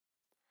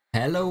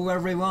Hello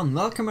everyone,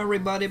 welcome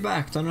everybody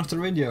back to another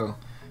video.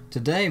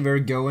 Today we're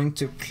going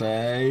to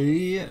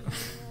play...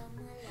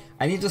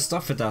 I need to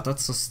stop with that,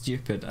 that's so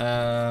stupid.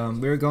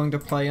 We're going to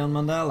play on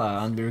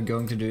Mandala and we're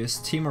going to do his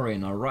team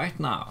arena right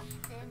now.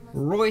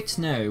 Right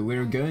now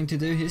we're going to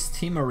do his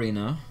team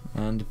arena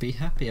and be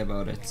happy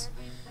about it.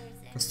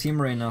 Because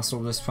team arena is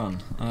always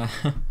fun.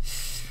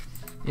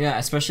 Yeah,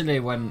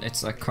 especially when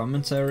it's a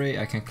commentary,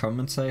 I can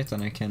commentate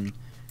and I can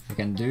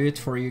do it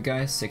for you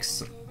guys.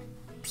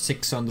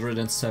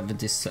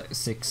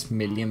 676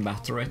 million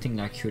battle rating,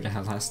 like who the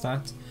hell has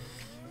that?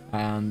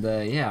 And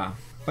yeah,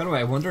 by the way,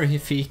 I wonder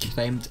if he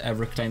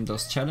ever claimed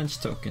those challenge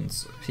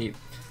tokens.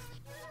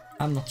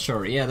 I'm not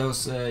sure. Yeah,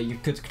 those you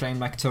could claim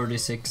like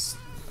 36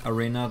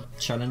 arena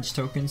challenge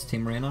tokens,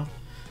 team arena.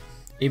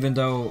 Even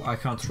though I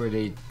can't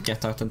really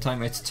get out in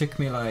time, it took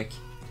me like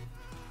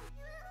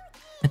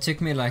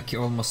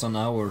almost an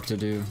hour to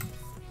do.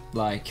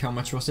 Like, how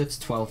much was it?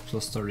 12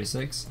 plus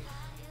 36.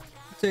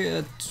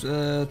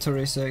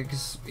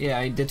 36. Yeah,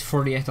 I did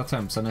 48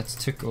 attempts and it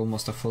took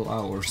almost a full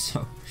hour,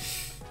 so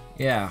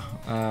yeah,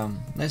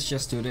 let's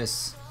just do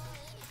this,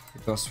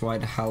 because why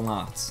the hell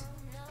not?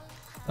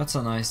 That's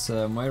a nice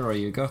Moira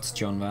you got,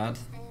 John Vad.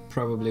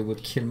 Probably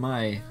would kill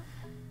my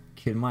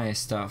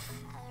stuff.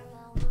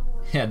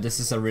 Yeah, this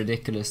is a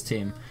ridiculous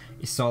team.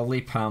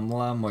 Isolde,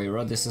 Pamela,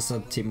 Moira. This is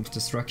a team of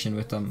destruction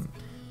with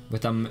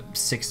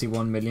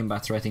 61 million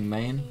bat rating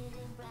main.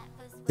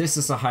 This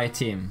is a high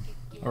team.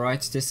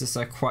 Alright, this is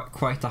a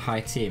quite a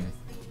high team.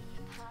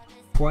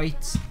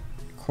 Quite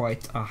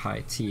a high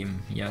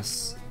team,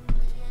 yes.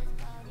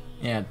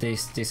 Yeah,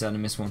 these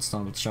enemies won't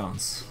stand a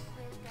chance.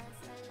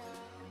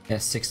 Yeah,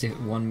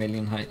 61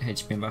 million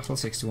HP in battle,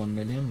 61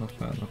 million, not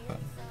bad, not bad.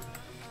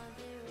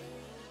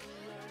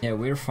 Yeah,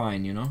 we're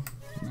fine, you know.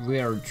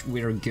 We're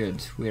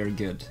good, we're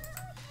good.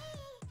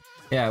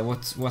 Yeah,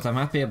 what I'm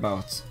happy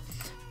about.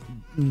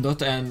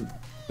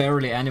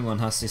 Barely anyone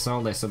has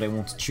Isolde, so they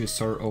won't choose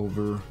her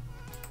over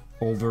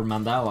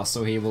Mandala,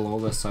 so he will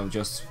always have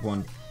just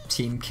one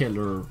team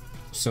killer,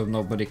 so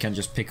nobody can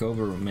just pick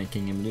over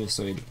making him lose,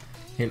 so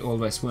he'll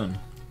always win.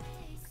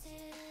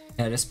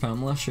 Yeah, this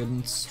Pamela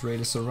shouldn't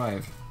really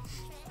survive.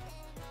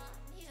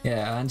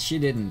 Yeah, and she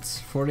didn't.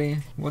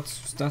 40, what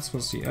stats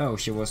was she? Oh,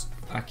 she was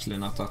actually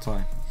not that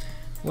high.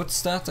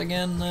 What's that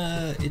again?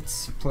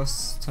 It's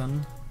plus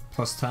 10,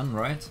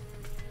 right?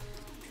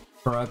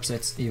 Perhaps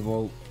it's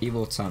Evo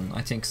 10,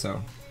 I think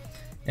so.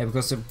 Yeah,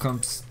 because it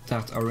becomes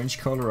that orange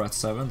color at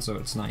 7, so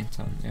it's 9,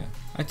 10, yeah.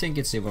 I think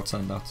it's Evo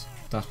 10 that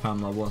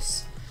Pamela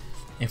was,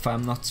 if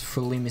I'm not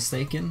fully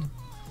mistaken.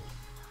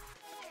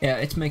 Yeah,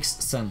 it makes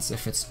sense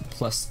if it's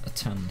plus a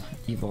 10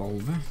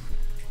 evolve.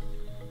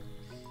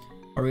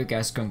 Are you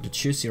guys going to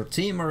choose your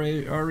team, or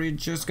are you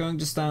just going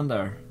to stand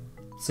there?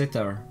 Sit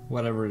there,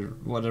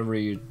 whatever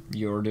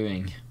you're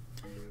doing.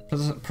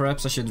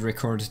 Perhaps I should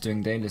record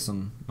doing dailies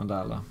on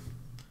Mandala.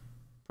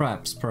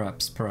 Perhaps.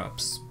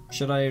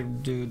 Should I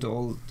do the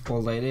all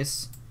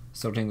dailies,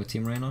 starting with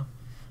Team Arena?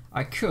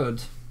 I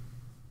could.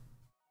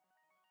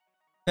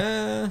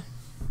 Yeah,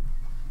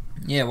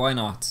 why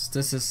not?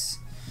 This is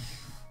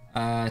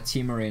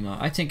Team Arena.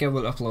 I think I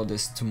will upload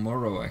this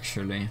tomorrow,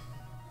 actually.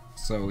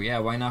 So yeah,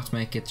 why not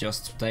make it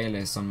just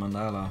dailies on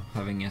Mandala,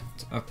 having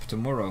it up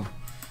tomorrow?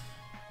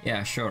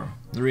 Yeah, sure.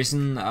 The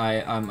reason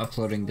I'm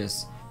uploading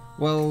this,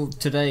 well,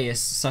 today is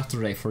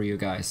Saturday for you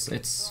guys.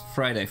 It's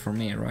Friday for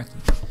me, right?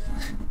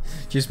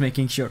 Just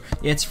making sure.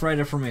 Yeah, it's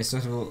Friday for me, so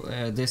it will,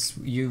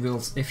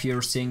 if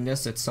you're seeing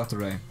this, it's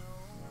Saturday.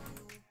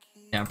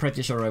 Yeah, I'm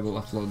pretty sure I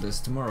will upload this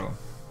tomorrow.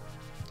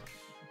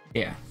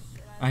 Yeah,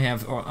 I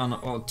have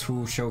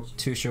two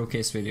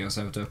showcase videos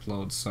I have to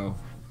upload, so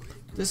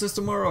this is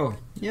tomorrow.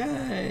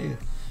 Yay!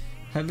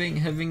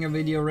 Having a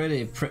video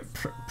ready,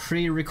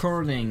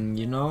 pre-recording,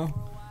 you know.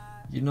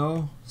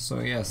 So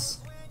yes,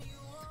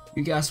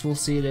 you guys will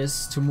see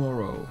this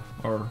tomorrow,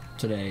 or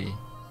today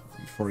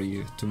for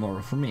you,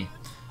 tomorrow for me.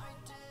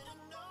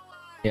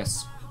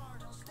 Yes.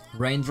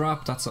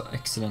 Raindrop, that's an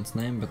excellent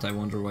name, but I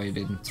wonder why you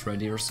didn't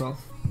ready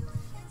yourself.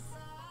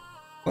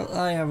 Well,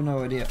 I have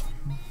no idea.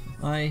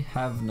 I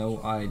have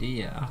no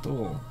idea at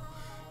all.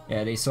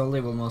 Yeah, the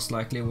Isolde will most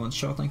likely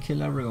one-shot and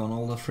kill everyone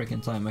all the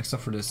freaking time,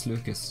 except for this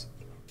Lucas.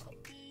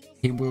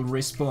 He will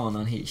respawn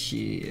and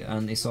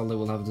and Isolde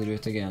will have to do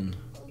it again.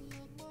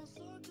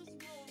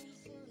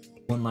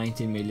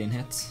 190 million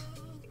hits.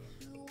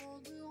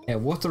 Yeah,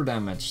 water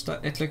damage,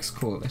 it looks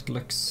cool, it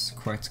looks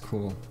quite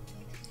cool.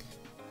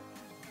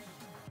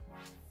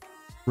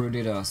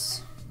 Really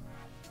does.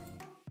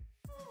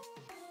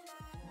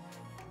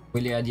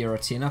 Will you add your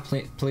Athena?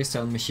 Please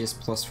tell me she's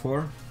plus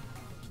 4.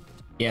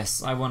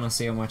 Yes, I wanna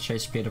see how much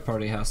HP the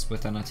party has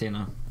with an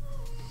Athena.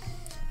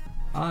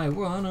 I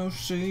wanna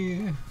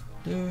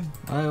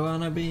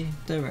be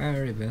the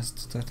very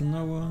best, that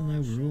no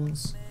one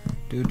rules.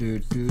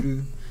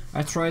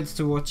 I tried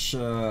to watch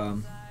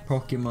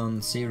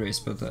Pokemon series,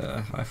 but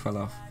I fell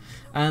off.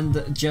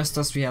 And just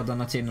as we had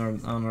an Athena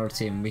on our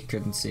team, we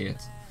couldn't see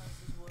it.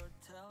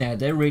 Yeah,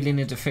 they really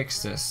need to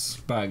fix this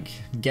bug.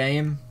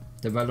 Game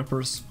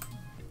developers,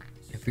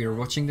 If you're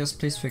watching this,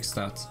 please fix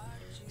that.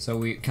 So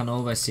we can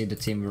always see the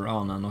team we're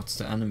on and not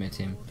the enemy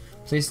team.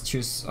 Please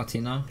choose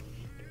Athena.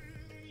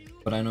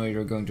 But I know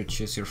you're going to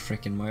choose your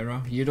freaking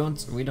Moira. We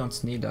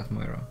don't need that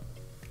Moira.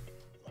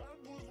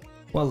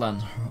 Well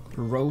then,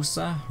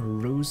 Rosa.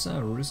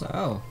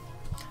 Oh.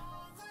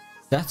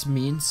 That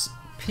means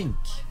pink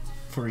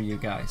for you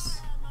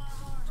guys.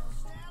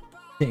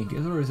 Pink,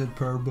 or is it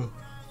purple?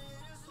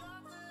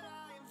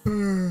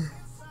 I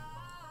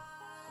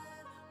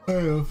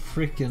don't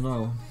freaking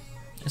know.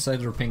 It's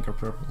either pink or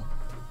purple.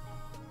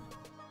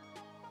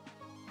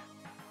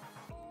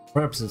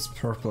 Perhaps it's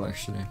purple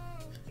actually.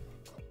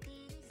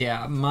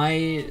 Yeah,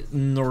 my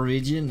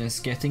Norwegian is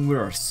getting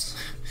worse.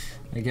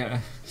 I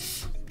get.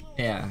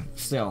 Yeah,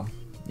 still.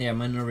 Yeah,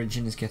 my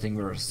Norwegian is getting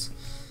worse.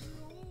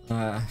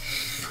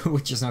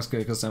 Which is not good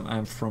because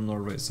I'm from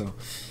Norway, so.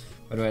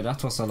 By the way,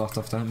 that was a lot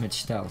of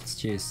damage dealt,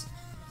 jeez.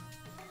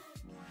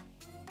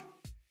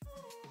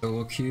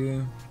 Solo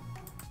Q.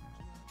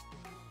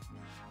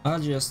 I'll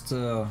just.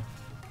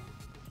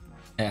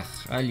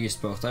 I'll use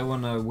both. I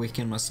wanna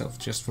weaken myself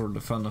just for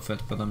the fun of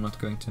it, but I'm not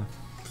going to.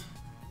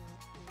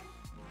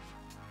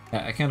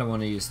 Yeah, I kinda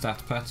wanna use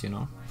that pat, you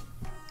know.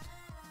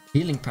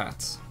 Healing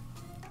pat.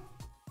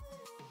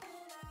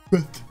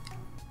 But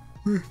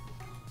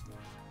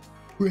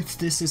with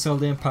this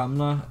Isolde and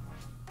Pamela,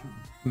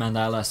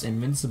 Mandala's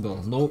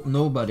invincible.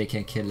 Nobody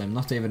can kill him,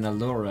 not even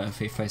Eldora. If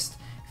he faced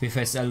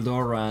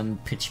Eldora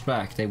and Pitch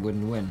Black, they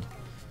wouldn't win.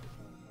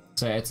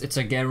 So it's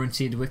a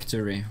guaranteed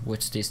victory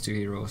with these two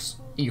heroes.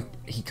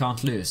 He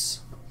can't lose.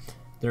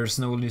 There's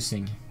no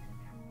losing,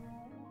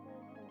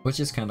 which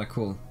is kind of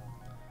cool.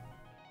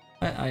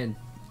 I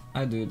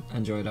do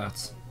enjoy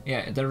that.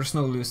 Yeah, there is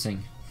no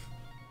losing.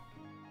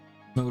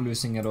 No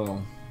losing at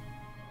all.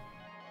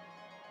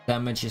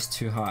 Damage is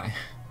too high.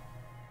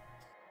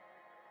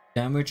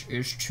 Damage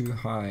is too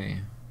high.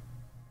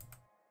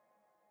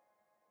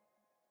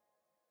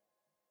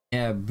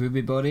 Yeah,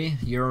 Booby Body,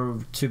 you're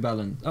too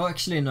balanced. Oh,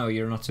 actually, no,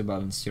 you're not too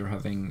balanced. You're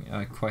having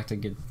quite a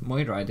good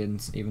Moira, I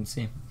didn't even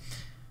see.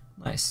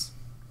 Nice.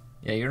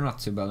 Yeah, you're not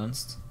too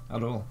balanced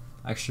at all.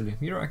 Actually,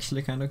 you're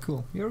actually kind of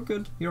cool. You're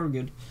good. You're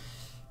good.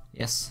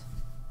 Yes.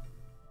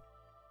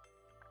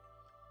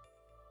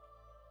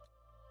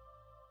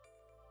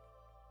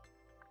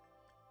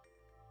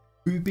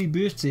 Booby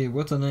Booty,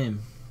 what a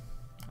name.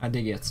 I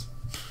dig it.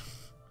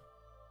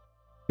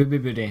 Booby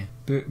Booty,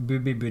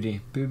 Booby Booty,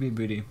 Booby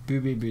Booty,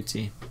 Booby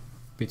Booty,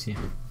 Booty.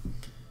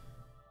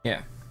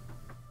 Yeah.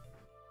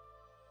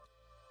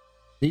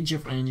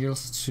 Legion of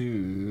Angels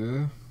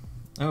 2.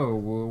 Oh,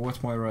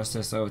 what Moira is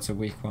this? Oh, it's a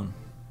weak one.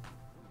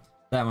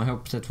 Damn, I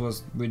hoped it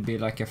would be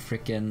like a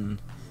freaking.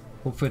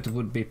 Hope it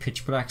would be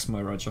Pitch Black's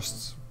Moira,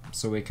 just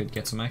so we could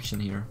get some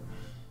action here.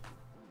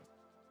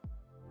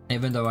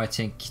 Even though I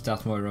think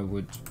that Moira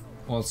would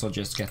also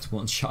just get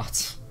one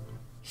shot.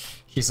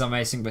 She's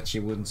amazing, but she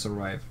wouldn't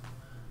survive.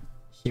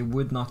 She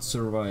would not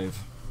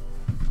survive.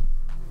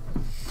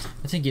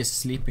 I think he's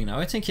sleeping now.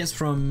 I think he's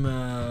from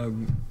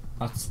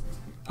at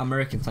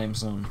American time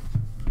zone.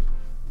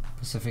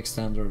 Pacific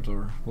Standard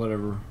or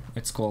whatever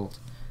it's called.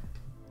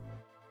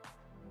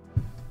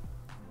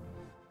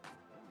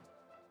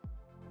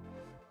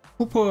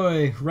 Oh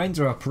boy!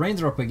 Raindrop!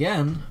 Raindrop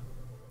again!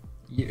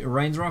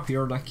 Raindrop,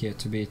 you're lucky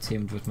to be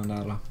teamed with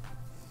Mandala.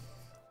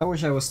 I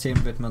wish I was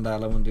teamed with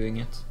Mandala when doing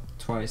it.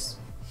 Twice.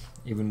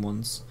 Even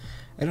once.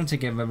 I don't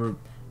think I've ever...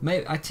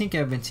 I think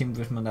I've been teamed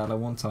with Mandala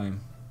one time.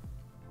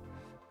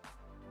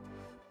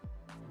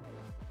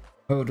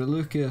 Oh, the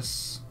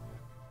Lucas.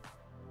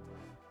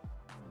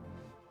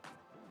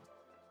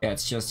 Yeah,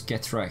 it's just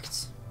get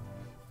wrecked.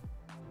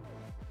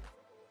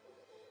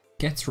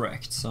 Get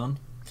wrecked, son.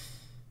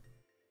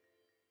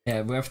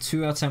 Yeah, we have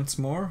 2 attempts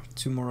more.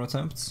 2 more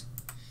attempts.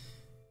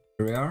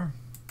 Here we are.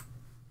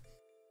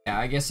 Yeah,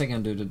 I guess I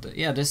can do the...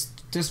 Yeah,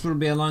 this will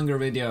be a longer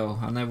video,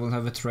 and I will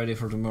have it ready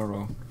for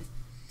tomorrow.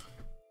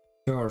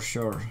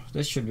 Sure.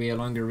 This should be a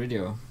longer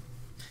video.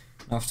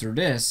 After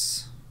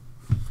this,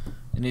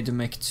 I need to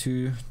make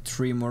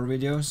 3 more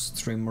videos.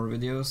 3 more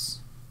videos.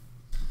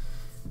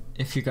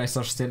 If you guys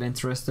are still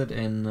interested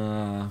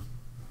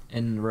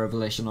in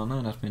Revelation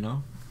Online, let me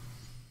know.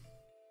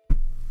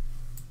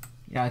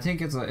 Yeah, I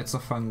think it's a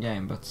fun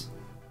game, but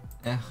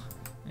yeah,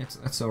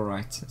 it's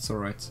alright. It's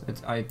alright.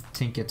 I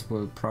think it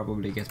will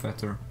probably get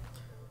better.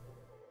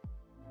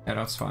 Yeah,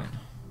 that's fine.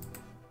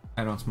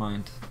 I don't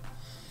mind.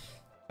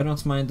 I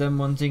don't mind them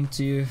wanting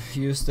to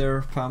use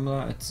their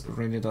Pamela. It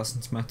really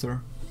doesn't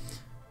matter.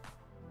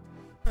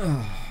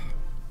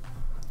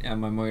 Yeah,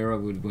 my Moira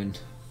would win.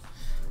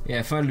 Yeah,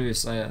 if I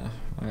lose,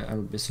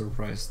 I'll be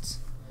surprised.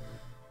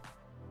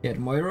 Yeah,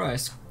 Moira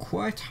is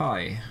quite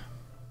high.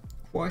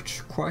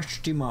 Quite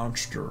the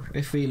monster.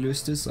 If we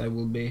lose this,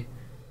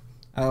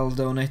 I'll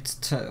donate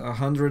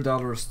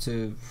 $100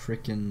 to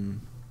freaking...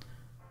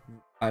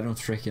 I don't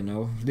freaking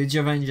know.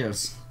 Legion of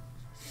Angels.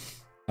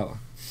 Oh.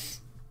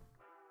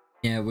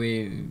 Yeah,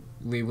 we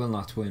will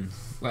not win.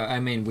 Well,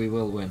 I mean, we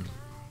will win.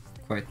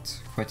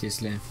 Quite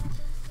easily.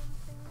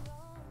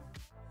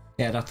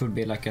 Yeah, that would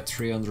be like a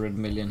 300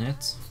 million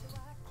hit.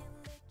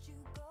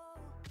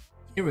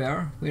 Here we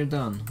are, we're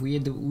done. We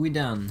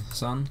done,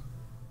 son.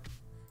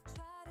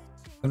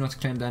 I've not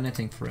claimed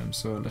anything for him,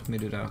 so let me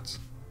do that.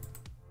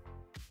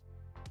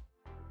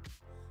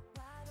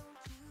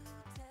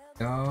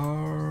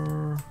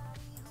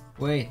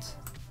 Wait.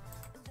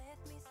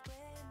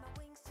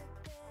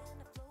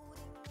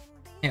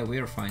 Yeah,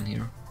 we're fine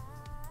here.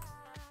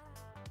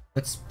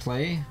 Let's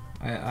play.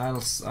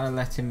 I'll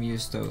let him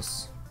use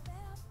those.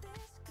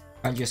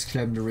 I'll just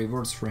claim the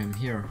rewards for him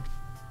here.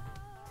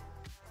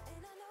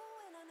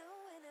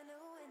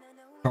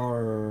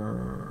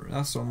 Or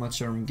that's so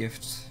much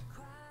gift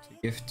to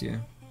gift you.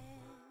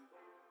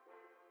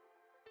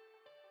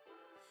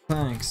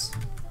 Thanks.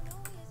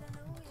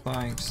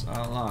 Thanks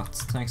a lot.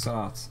 Thanks a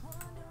lot.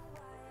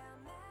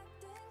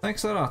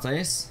 Thanks a lot,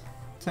 Ace.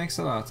 Thanks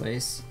a lot,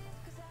 Ace.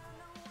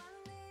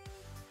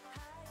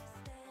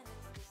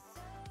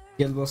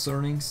 Guild boss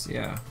earnings,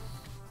 yeah.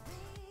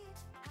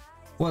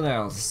 What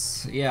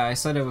else? Yeah, I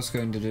said I was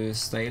going to do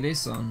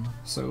dailies on.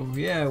 So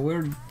yeah,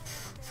 we're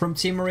from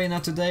Team Arena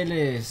to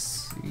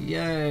dailies.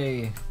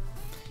 Yay!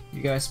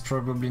 You guys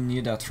probably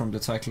knew that from the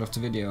title of the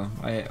video.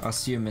 I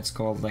assume it's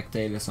called like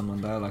dailies on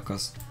Mandala,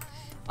 cause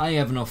I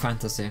have no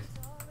fantasy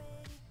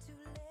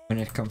when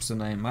it comes to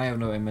name. I have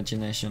no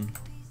imagination.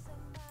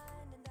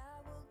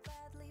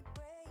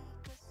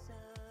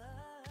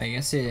 I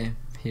guess he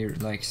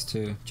likes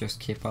to just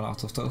keep a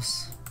lot of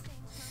those.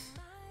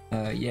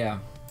 Yeah.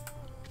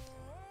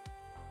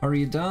 Are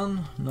you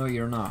done? No,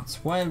 you're not.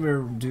 While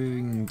we're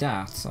doing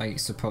that, I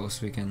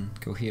suppose we can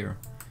go here.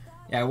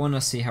 Yeah, I want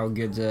to see how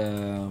good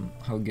the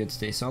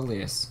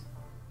Isolde is.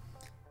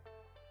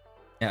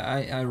 Yeah,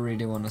 I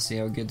really want to see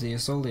how good the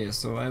Isolde is,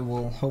 so I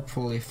will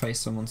hopefully face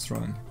someone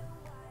strong.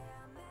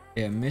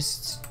 Yeah,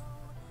 missed.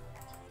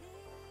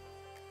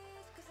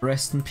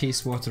 Rest in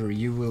peace, water.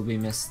 You will be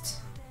missed.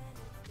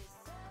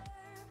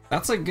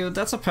 That's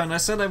a pun. I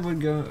said I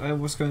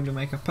was going to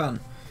make a pun.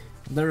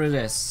 There it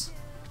is.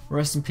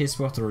 Rest in peace,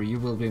 water. You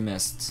will be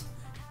missed.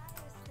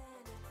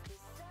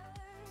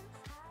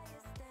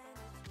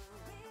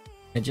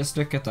 And just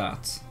look at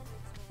that.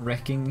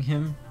 Wrecking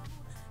him.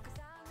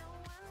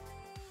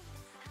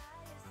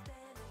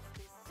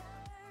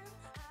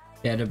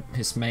 Yeah,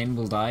 his main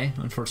will die,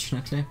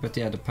 unfortunately, but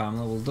yeah, the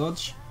Pamela will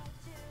dodge.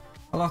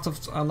 A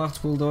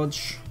lot will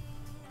dodge.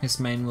 His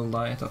main will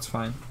die, that's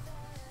fine.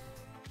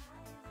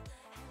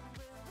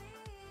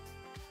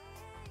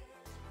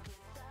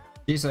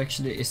 Is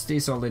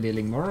this only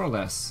dealing more or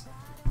less?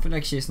 I feel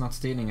like she's not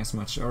stealing as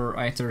much, or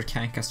either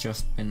Kank has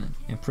just been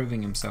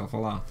improving himself a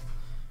lot.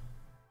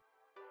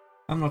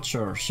 I'm not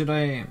sure. Should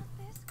I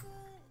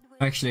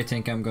actually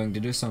think I'm going to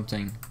do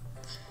something?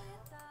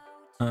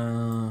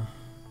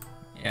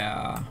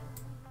 Yeah.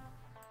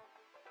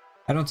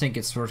 I don't think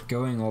it's worth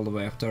going all the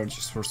way up there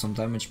just for some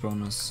damage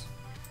bonus.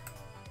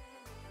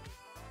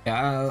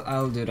 Yeah,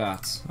 I'll do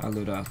that. I'll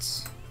do that.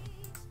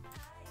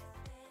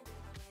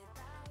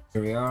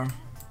 Here we are.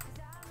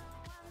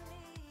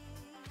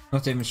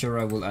 Not even sure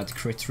I will add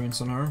crit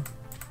runes on her.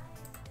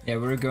 Yeah,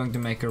 we're going to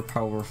make her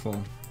powerful.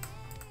 Here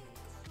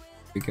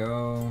we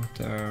go.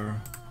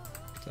 There.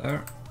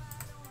 There.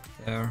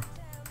 There.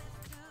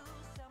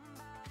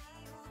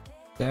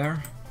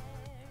 There.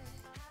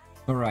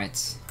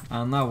 Alright.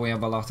 And now we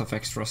have a lot of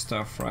extra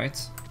stuff, right?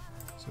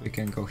 So we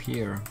can go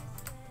here.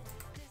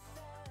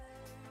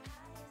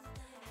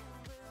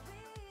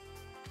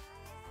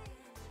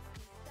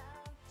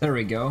 There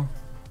we go.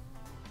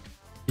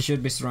 She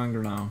should be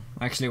stronger now.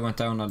 Actually went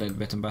down a little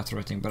bit in battle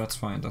rating, but that's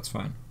fine, that's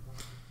fine.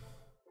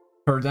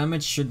 Her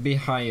damage should be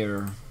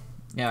higher.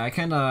 Yeah, I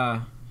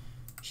kinda...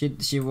 She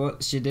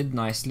did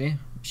nicely.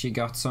 She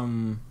got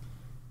some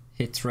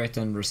hit rate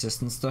and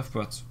resistance stuff,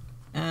 but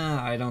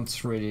I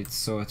don't really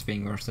saw it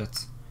being worth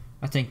it.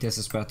 I think this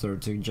is better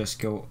to just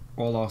go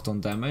all out on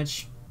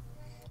damage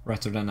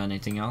rather than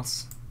anything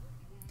else.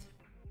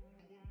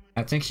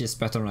 I think she's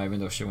better now, even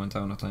though she went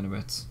down a tiny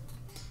bit.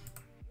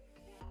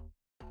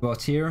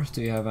 But here,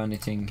 do you have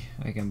anything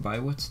I can buy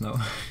with? No.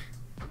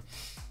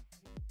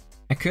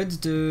 I could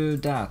do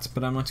that,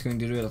 but I'm not going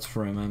to do that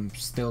for him. I'm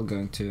still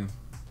going to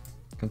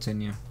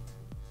continue.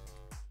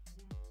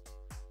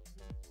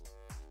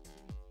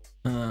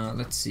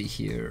 Let's see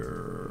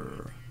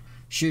here.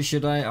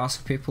 Should I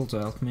ask people to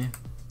help me?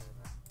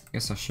 I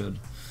guess I should.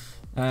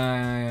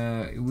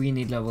 We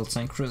need level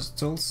 10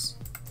 crystals.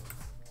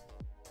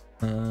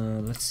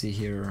 Let's see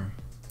here.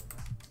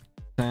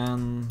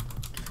 Can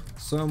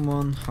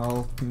someone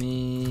help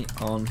me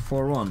on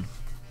 4-1?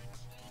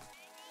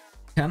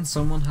 Can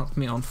someone help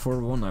me on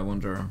 4-1, I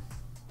wonder?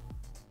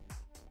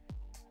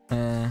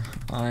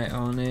 I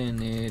only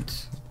need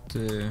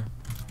to...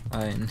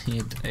 I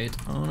need it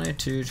only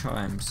 2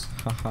 times.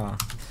 Haha.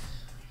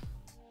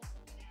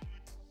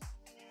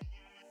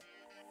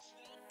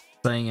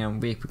 Saying I'm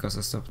weak because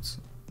I stopped.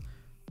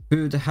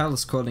 Who the hell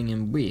is calling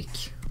him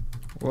weak?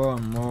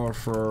 One more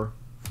for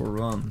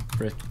 1,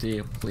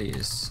 pretty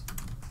please.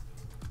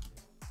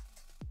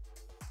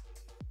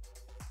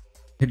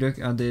 Hey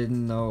look, I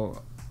didn't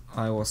know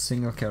I was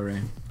single carry.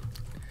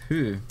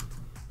 Who?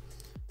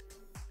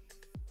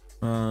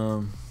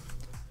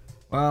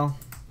 Well,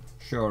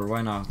 sure,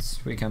 why not?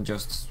 We can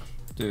just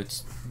do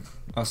it,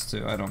 us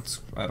two. I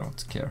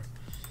don't care.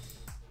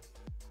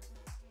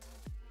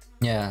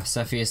 Yeah,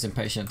 Sephi is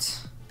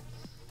impatient.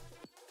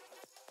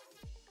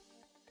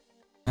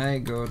 I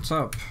go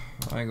top.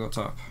 I go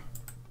top.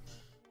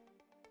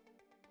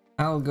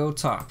 I'll go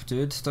top,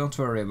 dude. Don't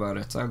worry about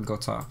it. I'll go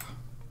top.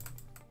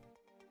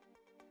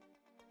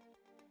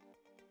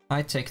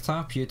 I take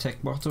top, you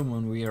take bottom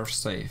when we are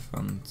safe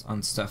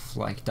and stuff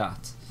like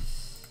that.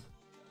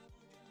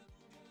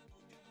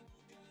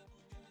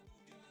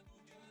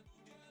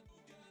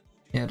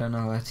 Yeah, then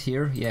I'll let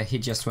here. Yeah, he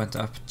just went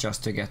up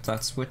just to get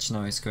that switch.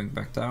 Now he's going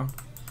back down.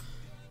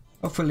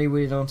 Hopefully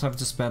we don't have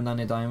to spend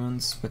any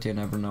diamonds, but you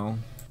never know.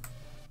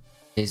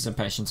 He's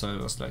impatient, so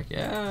I was like,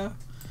 yeah,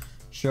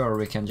 sure,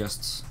 we can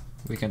just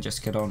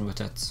get on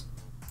with it.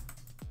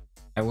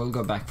 I will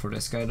go back for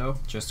this guy though,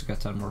 just to get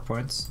 10 more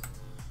points.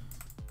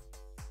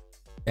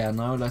 Yeah,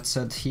 now let's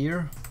head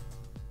here.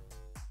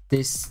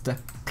 Please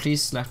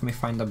let me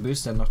find a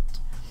boost and not.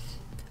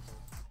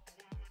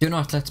 Do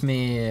not let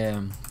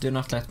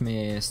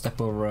me step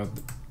over a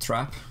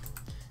trap.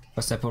 If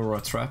I step over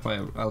a trap,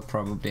 I'll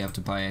probably have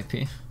to buy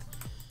AP.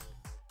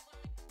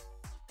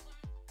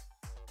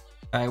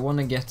 I want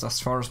to get as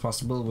far as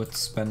possible with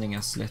spending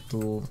as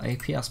little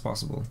AP as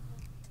possible.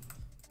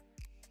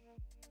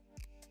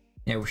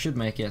 Yeah, we should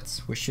make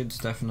it. We should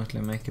definitely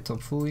make it,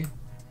 hopefully.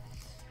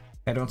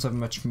 I don't have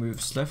much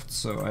moves left,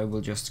 so I will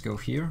just go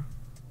here.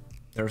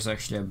 There's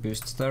actually a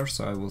boost there,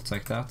 so I will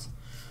take that.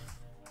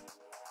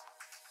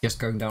 Just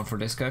going down for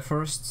this guy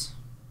first.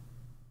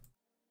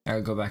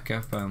 I'll go back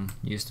up and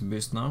use the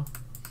boost now.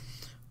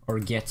 Or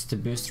get the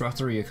boost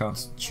rather. You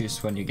can't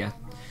choose when you get.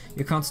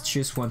 You can't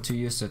choose when to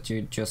use it,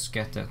 you just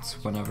get it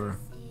whenever.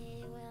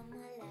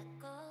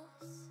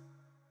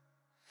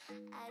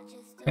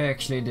 I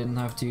actually didn't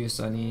have to use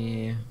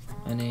any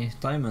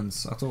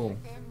diamonds at all.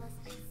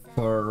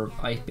 For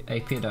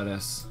AP that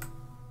is.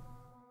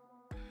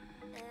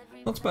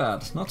 Not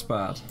bad, not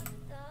bad.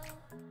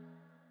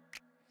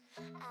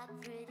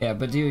 Yeah,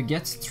 but you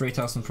get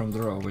 3000 from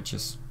the row, which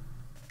is...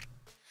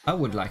 I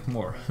would like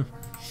more.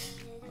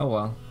 Oh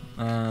well.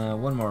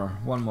 One more.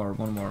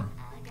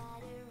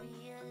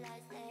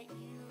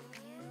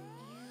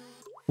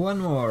 One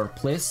more,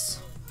 please.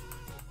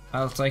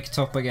 I'll take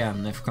top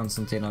again if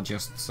Constantina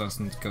just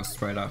doesn't go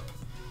straight up.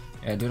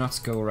 Yeah, do not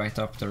go right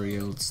up there,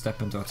 you'll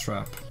step into a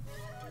trap.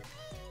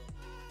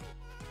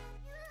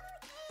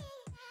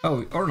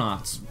 Oh, or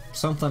not.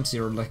 Sometimes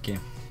you're lucky.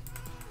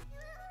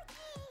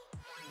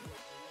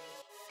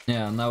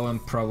 Yeah, now I'm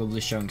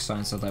probably showing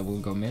signs that I will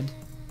go mid.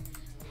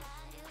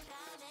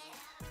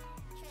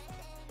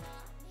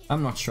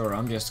 I'm not sure,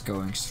 I'm just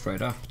going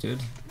straight up,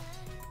 dude.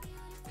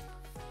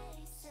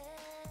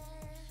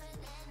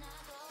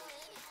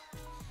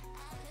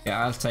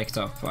 Yeah, I'll take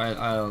top.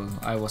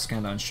 I was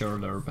kinda unsure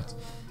there, but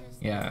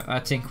yeah, I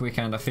think we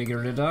kinda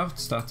figured it out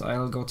that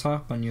I'll go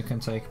top and you can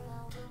take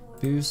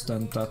boost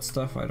and that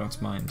stuff. I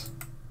don't mind.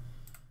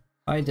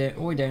 I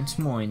don't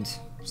mind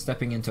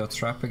stepping into a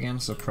trap again,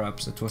 so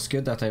perhaps it was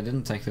good that I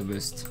didn't take the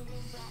boost.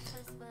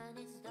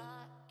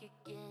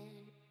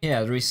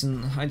 Yeah, the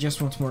reason I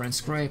just want more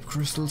inscribe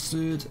crystals,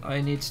 dude.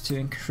 I need to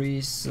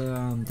increase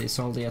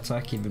the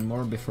attack even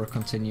more before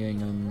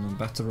continuing on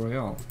Battle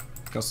Royale.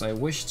 Because I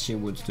wished she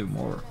would do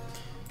more.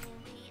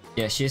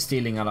 Yeah, she's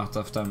dealing a lot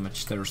of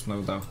damage, there's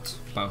no doubt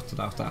about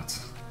that.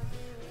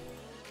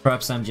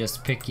 Perhaps I'm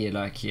just picky,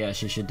 like, yeah,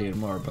 she should deal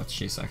more, but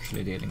she's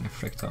actually dealing a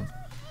frick ton.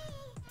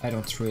 I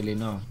don't really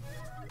know.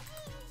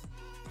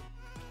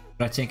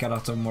 But I think a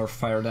lot of more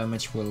fire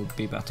damage will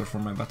be better for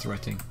my battle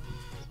rating.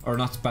 Or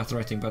not battle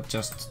rating, but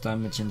just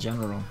damage in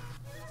general.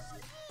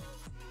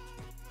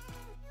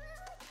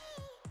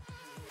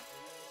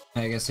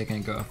 I guess I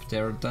can go up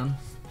there then.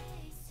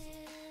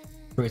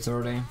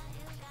 330.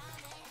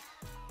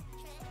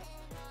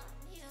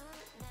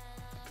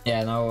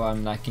 Yeah, now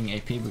I'm lacking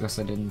AP because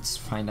I didn't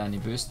find any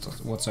boost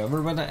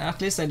whatsoever, but at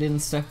least I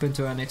didn't step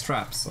into any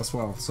traps as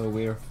well, so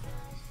we're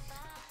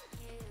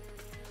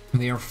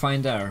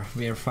fine there,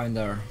 we're fine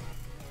there.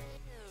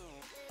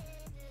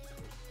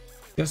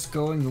 Just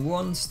going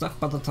one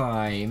step at a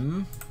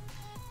time.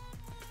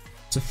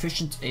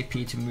 Sufficient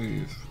AP to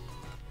move.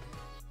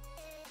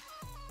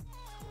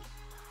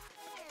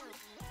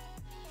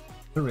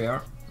 Here we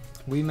are.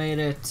 We made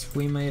it,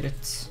 we made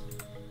it.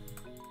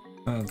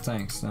 Oh,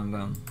 thanks, I'm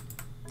done.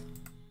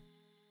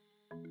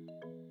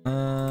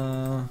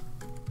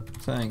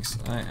 Thanks,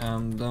 I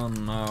am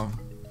done now.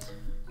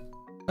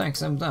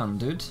 Thanks, I'm done,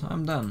 dude,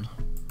 I'm done.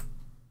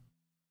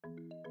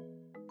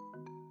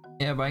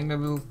 Yeah, buying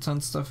level 10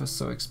 stuff is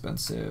so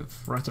expensive.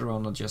 Right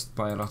around, I'll just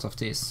buy a lot of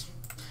these.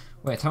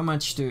 Wait, how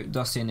much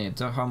does he need?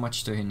 How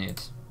much do he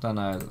need? Then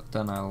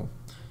I'll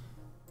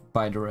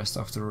buy the rest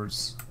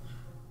afterwards.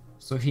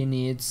 So he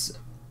needs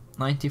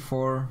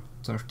 94,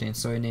 13,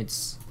 so he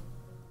needs...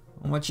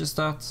 How much is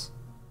that?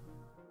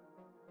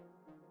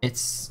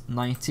 It's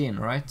 19,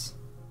 right?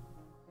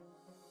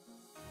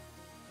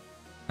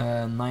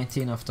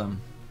 19 of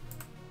them.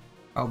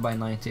 I'll buy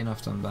 19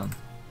 of them then.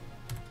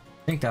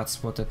 I think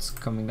that's what it's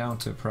coming down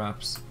to,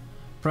 perhaps.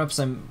 Perhaps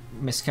I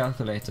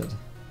miscalculated.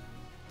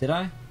 Did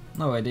I?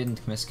 No, I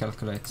didn't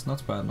miscalculate.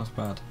 Not bad, not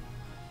bad.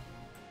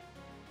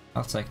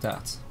 I'll take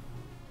that.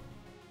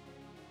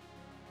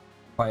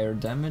 Fire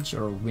damage,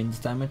 or wind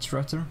damage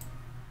rather.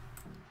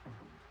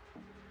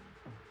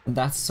 And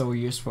that's so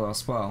useful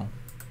as well.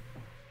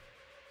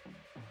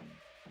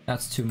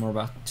 That's 2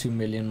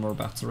 million more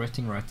battle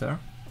rating right there.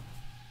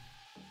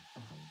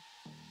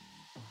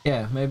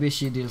 Yeah, maybe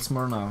she deals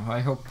more now.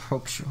 I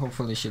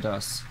hopefully she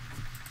does.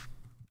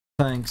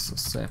 Thanks,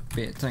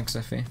 Seppi. Thanks,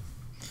 Effie.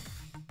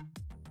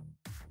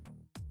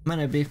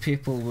 Many big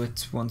people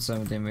with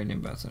 170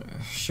 million battle.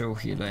 Show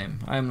he lame.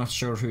 I'm not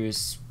sure who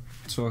is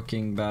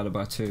talking bad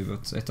about who,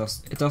 but it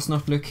does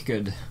not look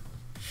good.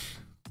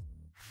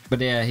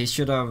 But yeah, he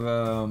should have,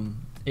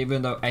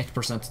 even though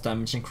 8%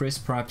 damage increase,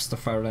 perhaps the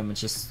fire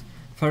damage is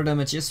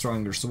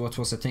stronger. So what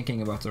was I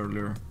thinking about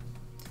earlier?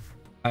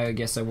 I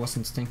guess I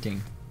wasn't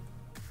thinking.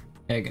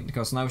 Again,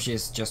 because now she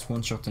is just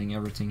one-shotting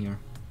everything here.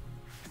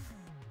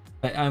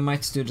 I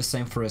might do the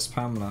same for his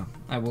Pamela.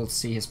 I will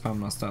see his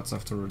Pamela stats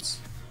afterwards.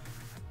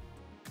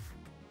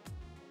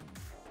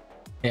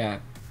 Yeah,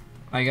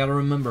 I gotta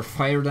remember,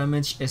 fire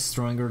damage is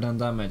stronger than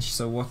damage,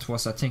 so what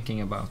was I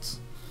thinking about?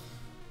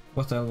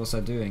 What the hell was I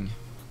doing?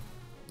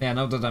 Yeah,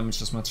 now the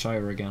damage is much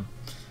higher again.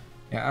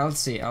 Yeah, I'll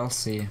see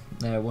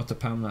what the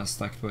Pamela is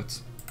stacked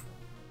with.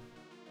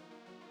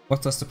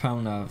 What does the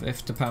Pamela have?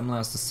 If the Pamela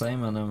is the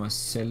same and I'm a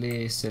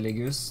silly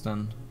goose,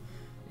 then...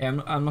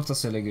 Yeah, I'm not a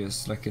silly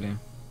goose, luckily.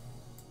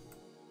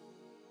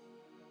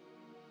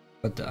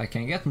 But I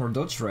can get more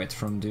dodge rate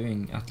from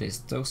doing at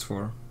least those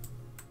 4.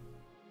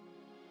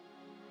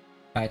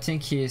 I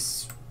think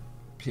he's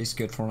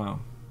good for now.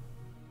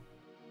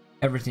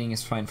 Everything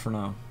is fine for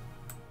now.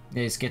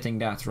 He's getting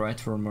that right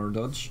for more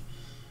dodge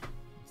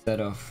instead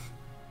of.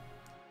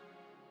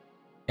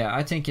 Yeah,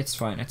 I think it's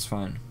fine. It's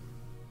fine.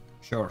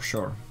 Sure.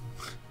 Sure.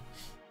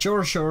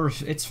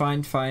 It's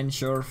fine.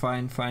 Sure.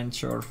 Fine.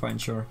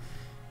 Sure.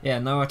 Yeah,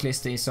 now at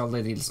least he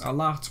only deals a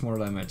lot more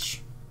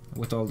damage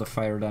with all the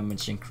fire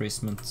damage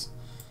increasement.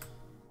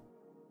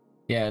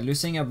 Yeah,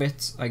 losing a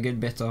good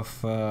bit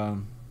of.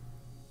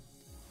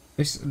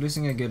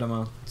 Losing a good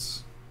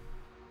amount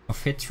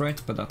of hit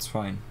rate, but that's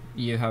fine.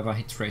 You have a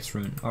hit rate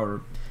rune,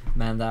 or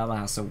Mandala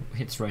has a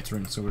hit rate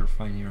rune, so we're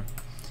fine here.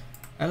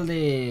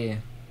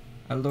 Eldora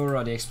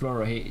the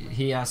Explorer,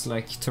 he has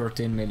like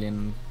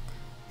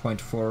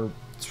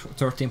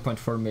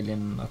 13.4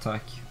 million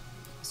attack.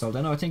 So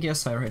then I think he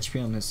has higher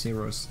HP on his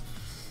heroes.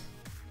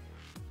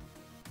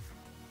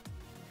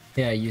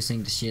 Yeah,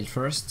 using the shield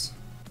first.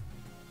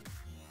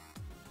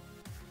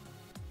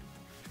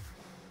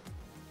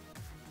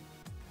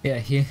 Yeah,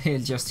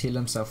 he'll just heal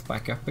himself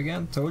back up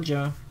again. Told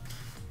ya.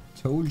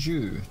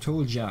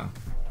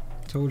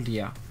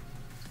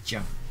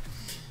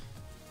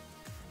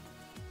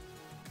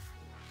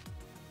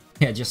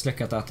 Yeah, just look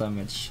at that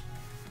damage.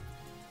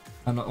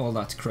 And all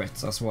that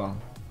crit as well.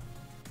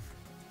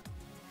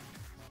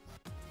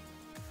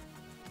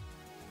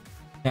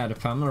 Yeah, the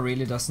Pamela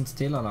really doesn't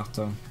deal a lot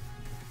though.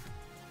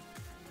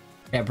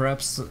 Yeah,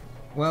 perhaps...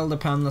 Well, the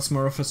Pamela's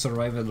more of a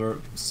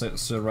survivor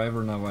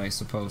now, I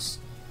suppose.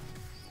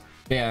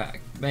 Yeah,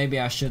 maybe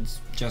I should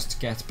just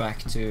get back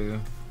to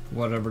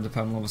whatever the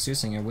Pamela was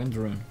using, a wind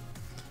rune.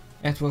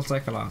 It will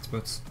take a lot,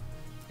 but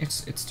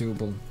it's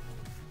doable.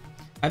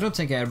 I don't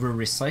think I ever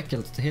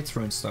recycled the hit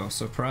runes though,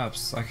 so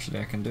perhaps actually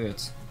I can do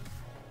it.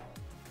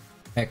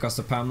 Yeah, because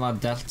the Pamela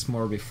dealt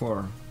more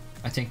before.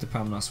 I think the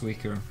Pamela's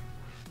weaker.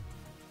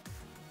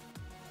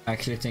 I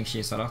actually think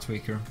she's a lot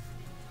weaker.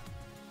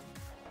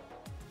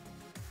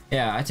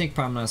 Yeah, I think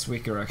Pamela is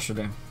weaker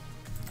actually.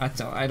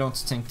 I don't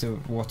think the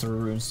water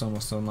runestone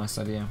was a nice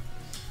idea.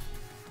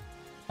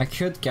 I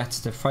could get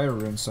the fire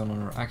runestone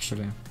on her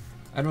actually.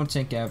 I don't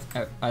think I have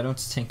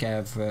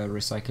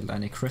recycled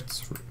any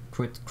crit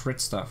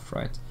stuff,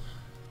 right?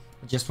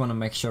 I just want to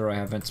make sure I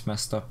haven't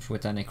messed up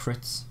with any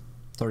crits.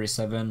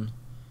 37.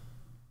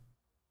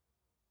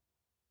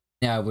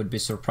 Yeah, I would be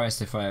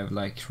surprised if I have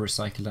like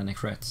recycled any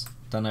crits.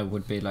 Then I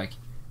would be like,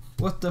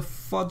 what the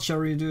fudge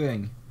are you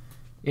doing?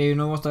 Yeah, you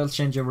know what? I'll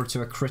change over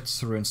to a crit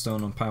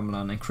runestone on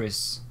Pamela and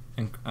increase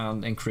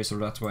her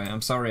that way.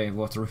 I'm sorry,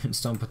 water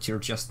runestone, but you're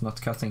just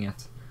not cutting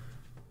it.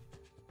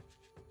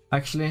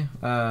 Actually,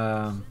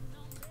 yeah,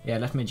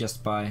 let me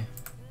just buy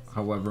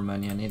however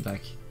many I need,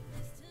 like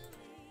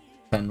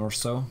 10 or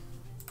so.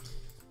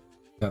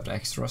 You have the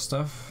extra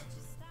stuff.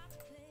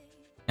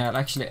 Yeah, I'll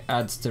actually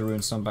add the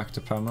runestone back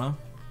to Pamela.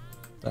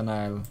 Then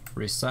I'll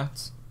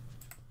reset.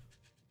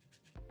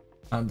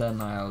 And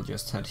then I'll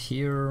just head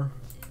here.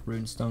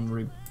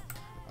 Runestone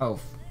oh,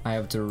 I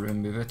have to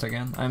remove it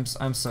again. I'm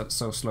so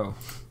slow.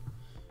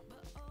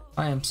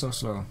 I am so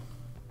slow.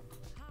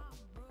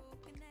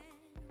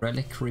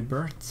 Relic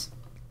rebirth.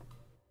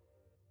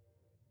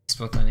 That's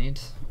what I need.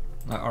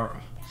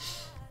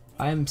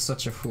 I'm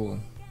such a fool.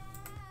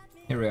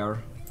 Here we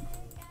are.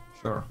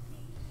 Sure.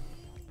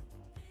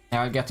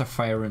 Yeah, I'll get a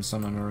fire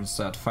runestone on her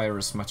instead. Fire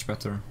is much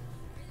better.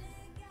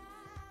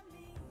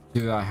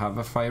 Do I have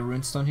a fire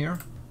runestone here?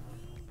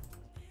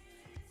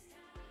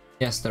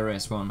 Yes, there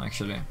is one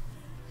actually.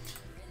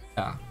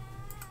 Yeah.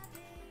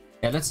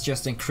 Yeah, let's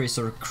just increase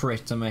her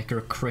crit and make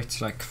her crit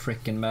like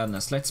frickin'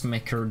 madness. Let's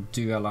make her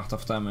do a lot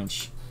of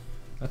damage.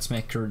 Let's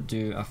make her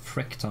do a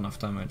frick ton of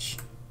damage.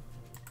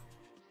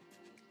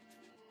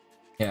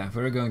 Yeah,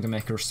 we're going to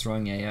make her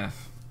strong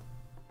AF.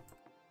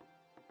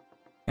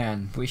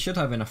 And we should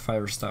have enough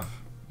fire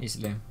stuff,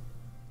 easily.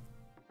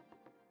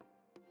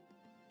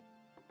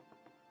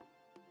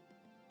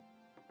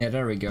 Yeah,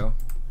 there we go.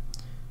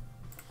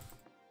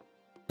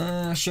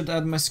 I should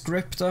add my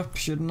script up,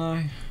 shouldn't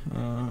I?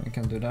 I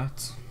can do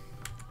that.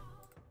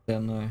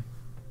 Then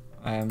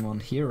I am on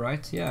here,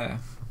 right? Yeah.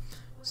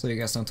 So you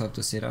guys don't have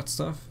to see that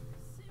stuff.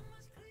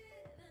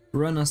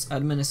 Run as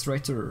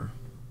administrator.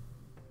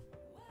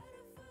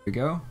 Here we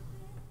go.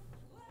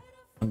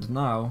 And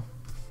now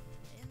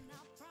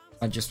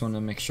I just want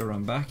to make sure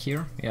I'm back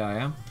here. Yeah, I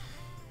am.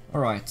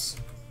 Alright.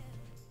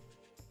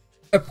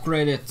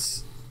 Upgrade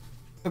it.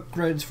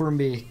 Upgrade it for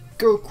me.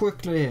 Go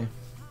quickly.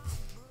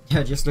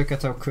 Yeah, just look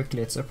at how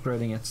quickly it's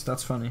upgrading it.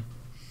 That's funny.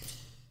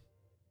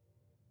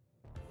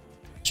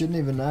 Shouldn't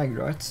even lag,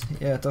 right?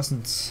 Yeah, it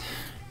doesn't.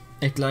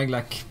 It lagged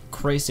like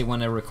crazy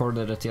when I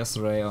recorded it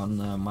yesterday on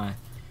my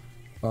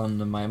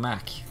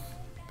Mac,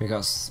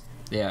 because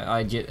yeah,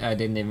 I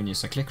didn't even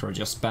use a clicker, I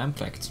just spam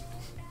clicked.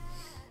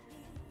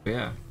 But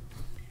yeah.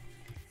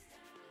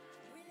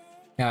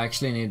 Yeah, I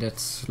actually need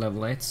it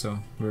level 8, so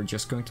we're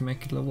just going to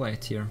make it level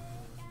 8 here.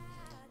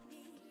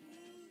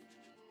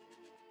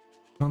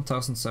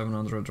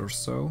 1700 or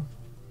so.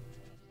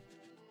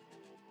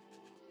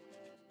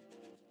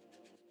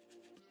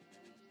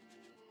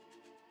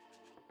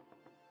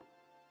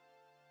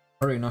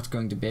 Are you not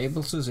going to be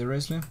able to,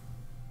 seriously?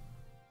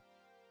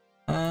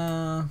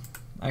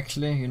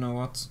 Actually, you know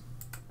what?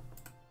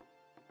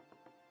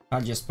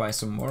 I'll just buy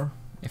some more,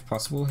 if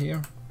possible,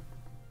 here.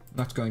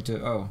 Not going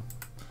to... oh.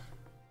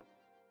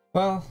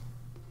 Well,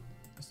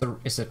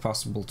 is it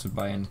possible to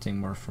buy anything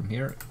more from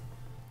here?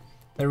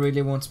 They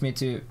really want me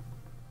to...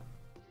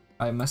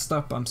 I messed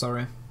up, I'm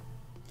sorry.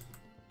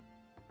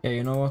 Yeah,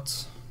 you know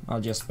what?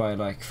 I'll just buy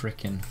like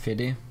frickin'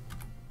 50.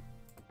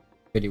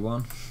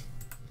 51.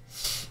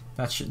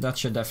 That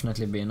should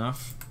definitely be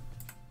enough.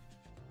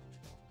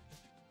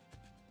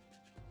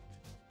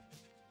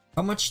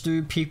 How much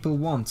do people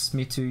want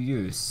me to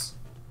use?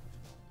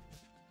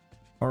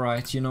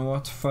 Alright, you know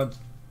what?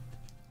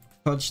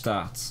 Fudge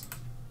that.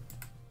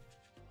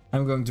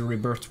 I'm going to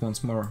rebirth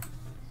once more.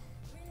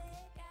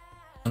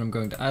 And I'm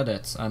going to add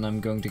it, and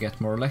I'm going to get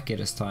more lucky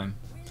this time.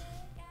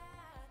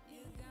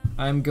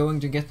 I'm going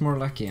to get more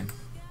lucky.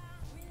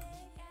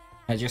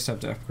 I just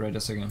have to upgrade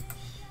this again.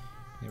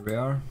 Here we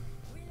are.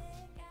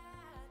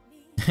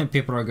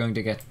 People are going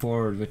to get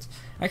bored with...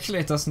 Actually,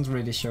 it doesn't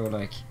really show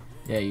like,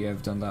 yeah, you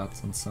have done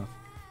that and stuff.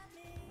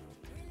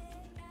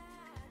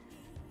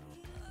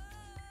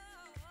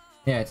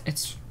 Yeah,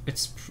 it's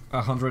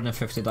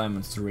 150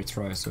 diamonds to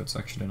retry, so it's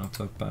actually not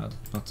that bad.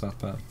 Not that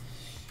bad.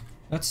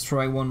 Let's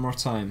try one more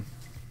time.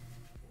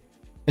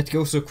 It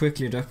goes so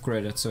quickly to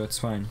upgrade it, so it's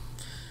fine.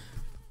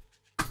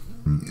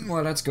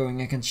 While that's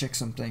going, I can check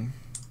something.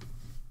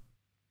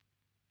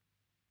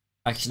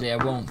 Actually, I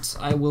won't.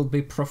 I will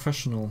be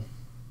professional.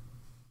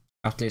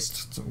 At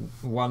least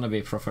wanna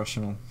be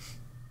professional.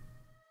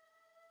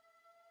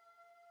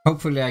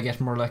 Hopefully I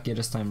get more lucky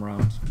this time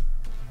around.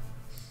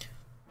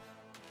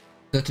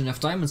 Got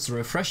enough diamonds to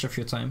refresh a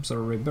few times,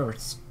 or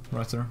rebirths,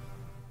 rather.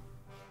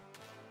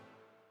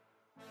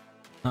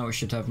 Now we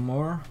should have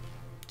more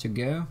to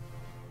go.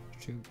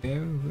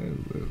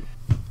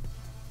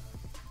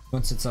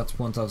 Once it's at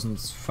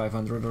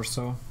 1500 or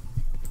so,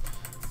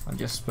 I'll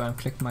just spam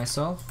click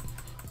myself.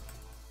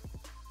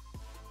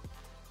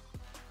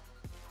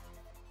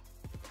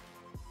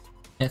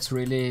 It's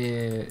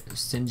really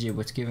stingy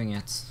with giving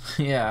it.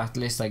 Yeah, at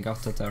least I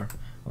got it there.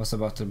 I was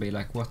about to be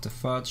like, what the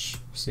fudge?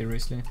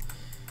 Seriously?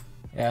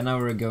 Yeah, now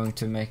we're going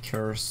to make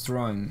her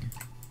strong.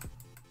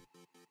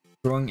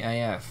 Strong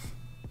AF.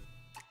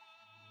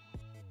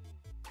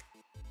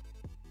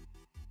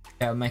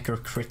 Yeah, I'll make her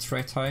crit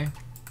rate high.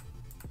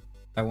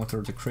 I want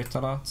her to crit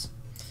a lot.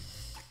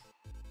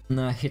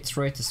 No, hit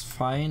rate is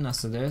fine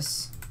as it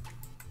is.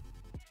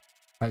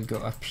 I'll go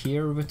up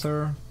here with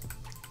her.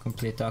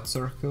 Complete that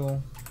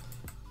circle.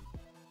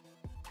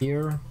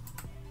 Here.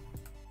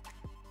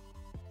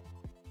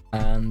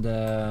 And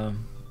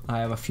I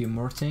have a few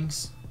more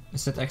things.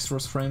 Is it extra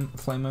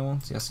flame I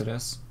want? Yes, it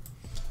is.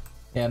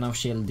 Yeah, now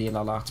she'll deal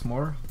a lot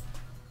more.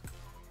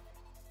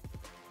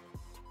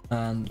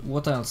 And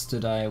what else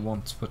did I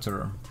want with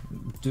her?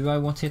 Do I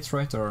want hit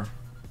rate or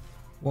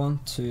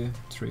 1, 2,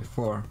 3,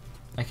 4?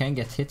 I can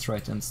get hit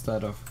rate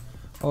instead of...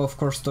 oh, of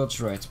course,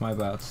 dodge rate, my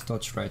bad.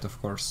 Dodge rate, of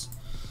course.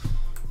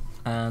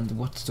 And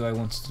what do I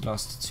want the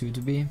last two to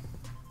be?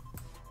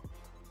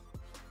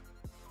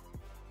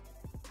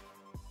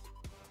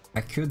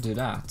 I could do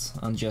that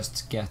and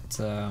just get...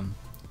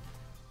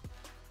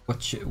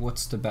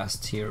 what's the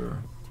best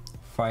here?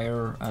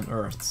 Fire and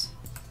earth.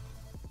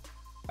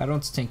 I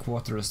don't think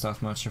water is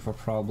that much of a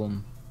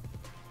problem.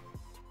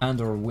 And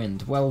or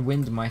wind. Well,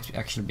 wind might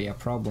actually be a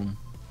problem.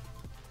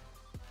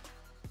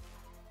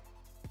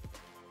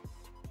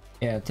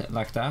 Yeah,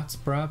 like that,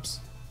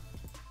 perhaps.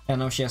 Yeah,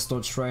 now she has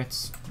dodge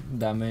rate,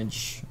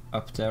 damage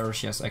up there,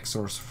 she has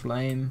Exor's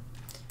Flame.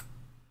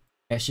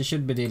 Yeah, she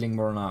should be dealing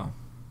more now.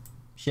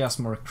 She has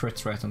more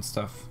crit rate and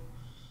stuff.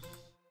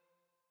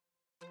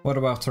 What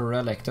about her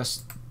relic?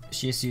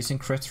 She's using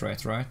crit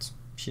rate, right?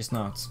 She's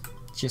not.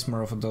 She's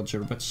more of a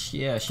dodger, but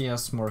yeah, she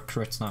has more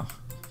crit now.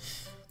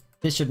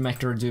 This should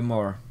make her do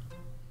more.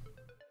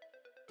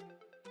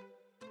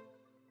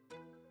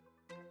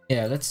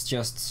 Yeah, let's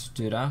just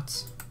do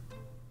that.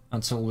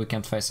 Until we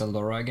can face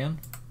Eldora again.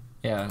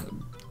 Yeah,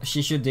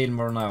 she should deal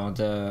more now.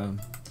 The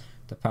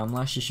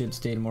Pamela, she should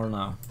deal more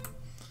now.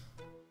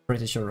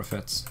 Pretty sure of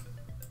it.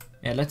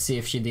 Yeah, let's see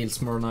if she deals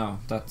more now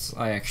that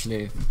I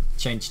actually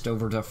changed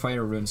over the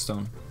Fire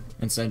Runestone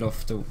instead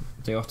of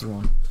the other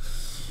one.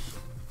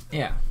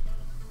 Yeah,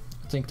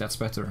 I think that's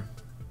better.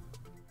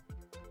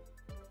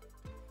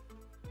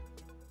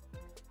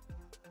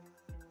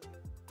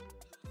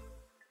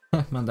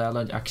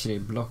 Mandala actually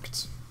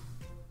blocked.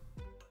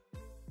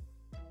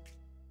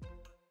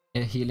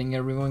 Yeah, healing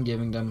everyone,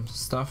 giving them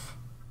stuff.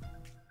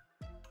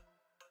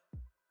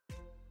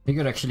 You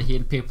could actually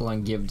heal people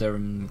and give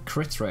them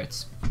crit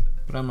rates,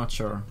 but I'm not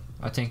sure.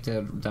 I think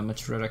the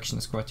damage reduction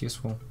is quite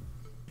useful.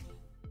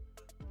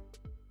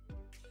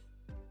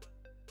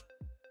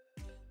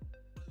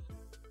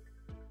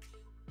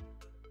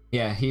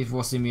 Yeah, he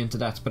was immune to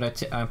that,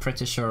 but I'm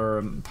pretty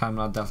sure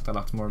Pamela dealt a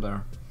lot more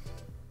there.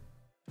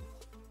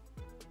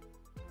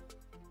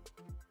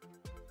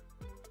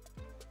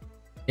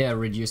 Yeah,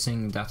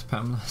 reducing that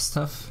Pamela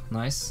stuff,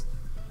 nice.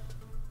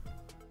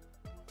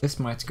 This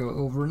might go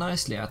over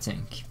nicely, I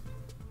think.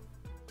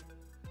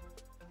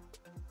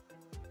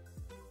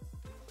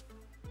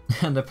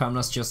 And the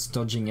Pamela's just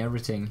dodging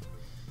everything.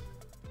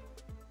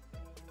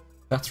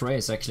 That Ray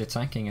is actually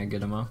tanking a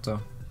good amount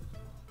though.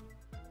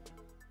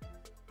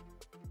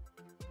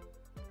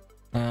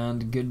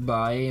 And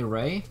goodbye,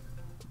 Ray.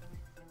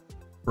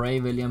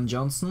 Ray William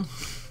Johnson.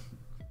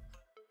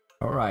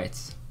 Alright.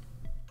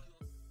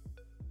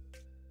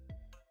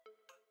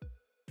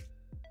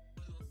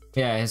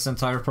 Yeah, his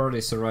entire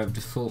party survived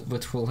with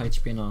full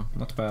HP now.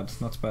 Not bad,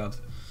 not bad.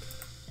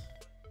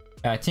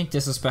 Yeah, I think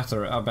this is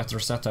a better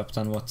setup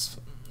than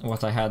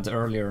what I had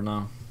earlier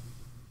now.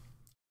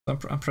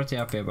 I'm pretty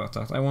happy about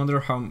that. I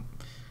wonder how...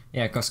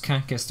 Yeah, because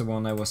Kank is the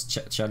one I was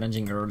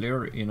challenging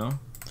earlier, you know?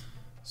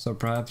 So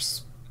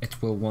perhaps it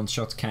will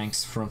one-shot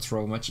Kank's front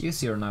row much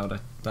easier now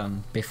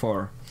than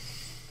before.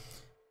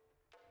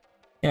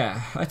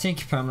 Yeah, I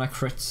think Pamela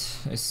crit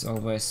is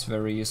always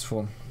very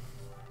useful.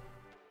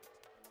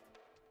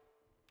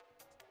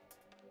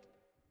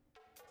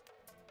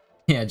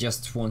 Yeah,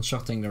 just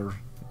one-shotting her.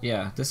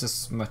 Yeah, this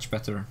is much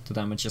better. The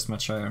damage is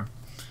much higher.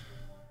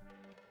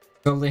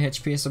 Goldie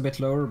HP is a bit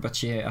lower, but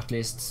she at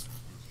least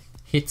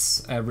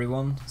hits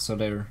everyone, so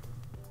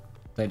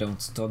they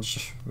don't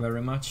dodge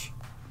very much.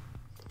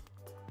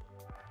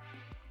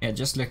 Yeah,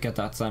 just look at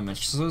that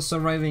damage. So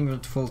surviving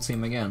with full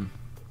team again.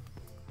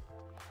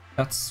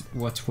 That's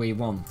what we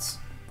want.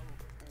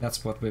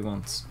 That's what we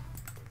want.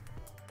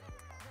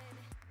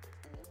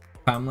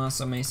 Pamela's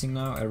amazing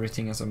now,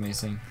 everything is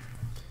amazing.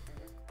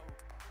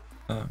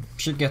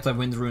 Should get a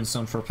Wind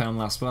Runestone for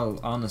Pamela as well,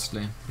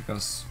 honestly,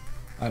 because,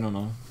 I don't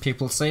know,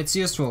 people say it's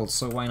useful,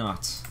 so why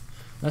not?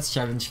 Let's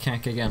challenge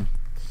Kank again.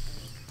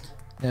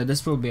 Yeah,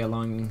 this will be a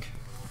long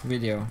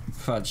video,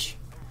 fudge.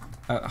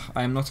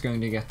 I'm not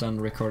going to get done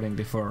recording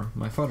before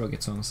my father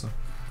gets home, so...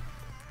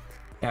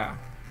 Yeah.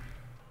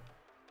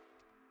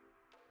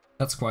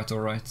 That's quite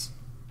alright.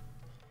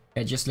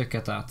 Yeah, just look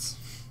at that.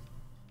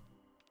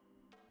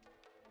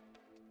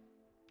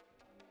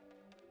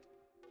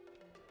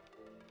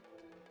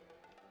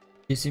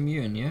 She's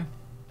immune, yeah?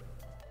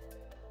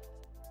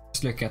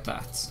 Just look at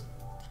that.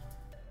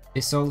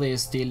 Isolde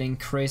is dealing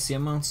crazy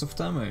amounts of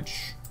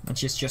damage, and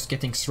she's just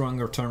getting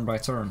stronger turn by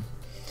turn.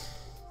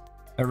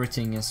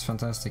 Everything is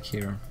fantastic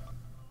here.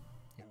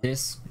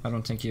 This, I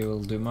don't think you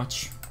will do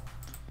much.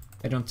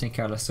 I don't think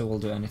Alistair will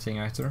do anything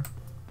either.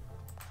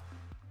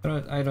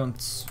 But I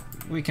don't...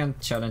 We can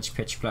challenge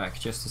Pitch Black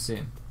just to see.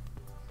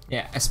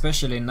 Yeah,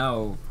 especially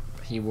now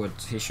he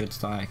should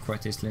die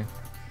quite easily.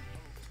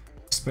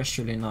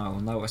 Especially now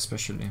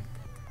especially.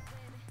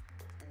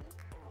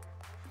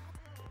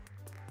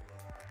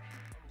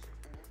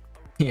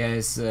 Yeah,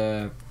 his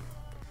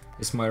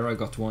Moira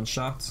got one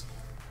shot.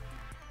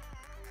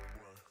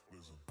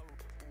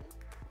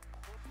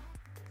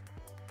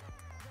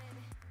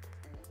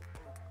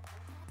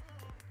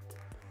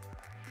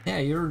 Yeah,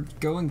 you're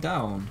going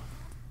down.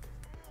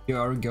 You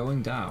are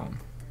going down.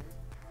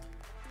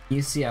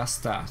 Easy as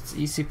that.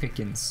 Easy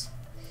pickings.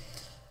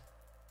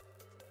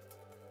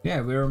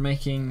 Yeah, we're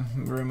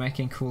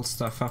making cool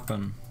stuff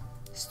happen.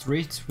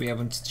 Street, we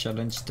haven't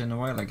challenged in a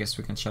while. I guess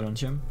we can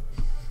challenge him.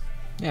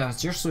 Yeah,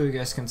 just so you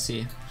guys can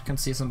see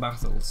some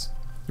battles.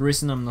 The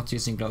reason I'm not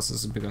using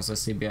glasses is because I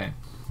CBA.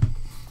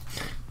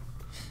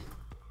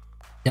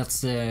 That's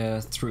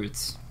the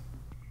truth.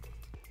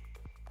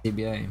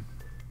 CBA.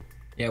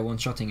 Yeah,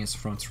 one-shotting his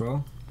front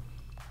row.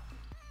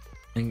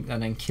 And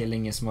then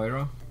killing his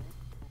Moira.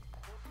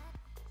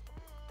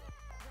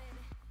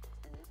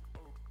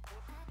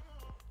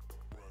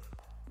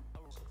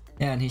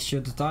 Yeah, and he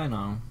should die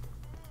now.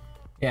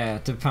 Yeah,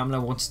 the Pamela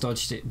won't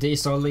dodge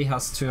this only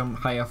has too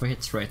high of a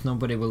hit rate.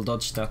 Nobody will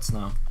dodge that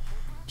now.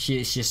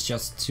 She's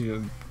just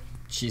too...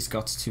 She's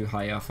got too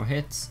high of a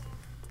hit.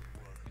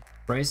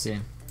 Crazy.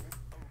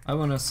 I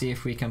wanna see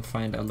if we can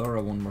find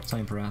Allura one more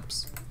time,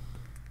 perhaps.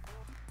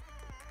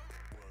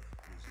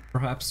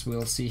 Perhaps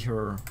we'll see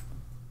her.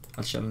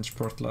 I'll challenge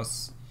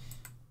Portlas.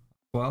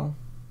 Well.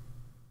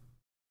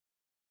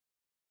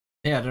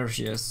 Yeah, there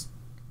she is.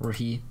 Or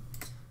he.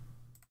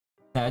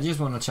 Yeah, I just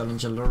wanna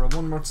challenge Allura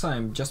one more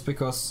time, just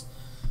because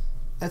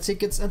I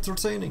think it's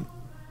entertaining.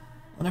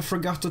 And I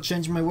forgot to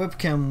change my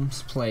webcam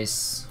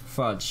place.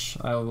 Fudge.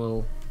 I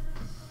will...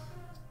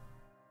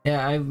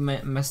 Yeah, I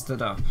messed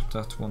it up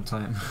that one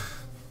time.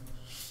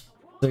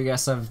 So you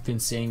guys have been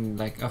seeing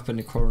like up in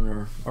the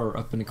corner, or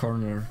up in the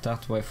corner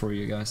that way for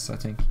you guys, I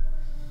think.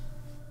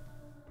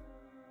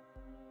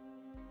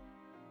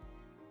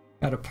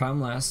 Got a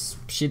Pamela's.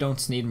 She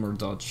don't need more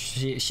dodge.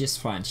 She's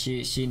fine.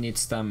 She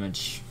needs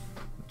damage.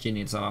 She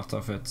needs a lot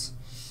of it.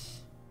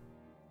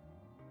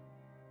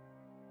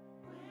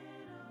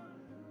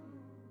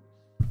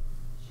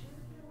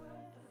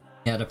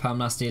 Yeah, the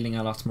Pamela's dealing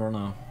a lot more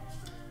now.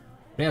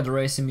 Yeah, the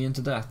race immune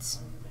to that.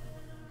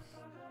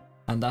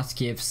 And that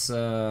gives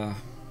Allura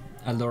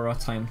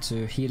time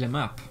to heal him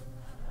up.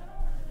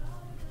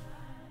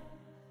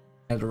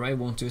 Elray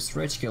won't do his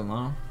rage kill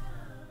now.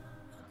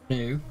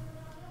 No.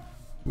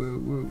 Woo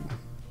woo.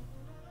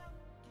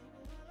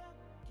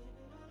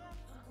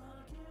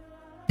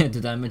 The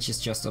damage is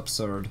just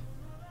absurd.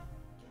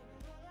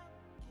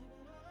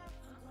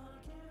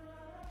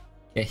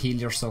 Yeah, heal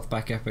yourself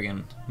back up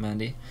again,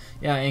 Mandy.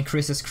 Yeah,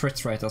 increases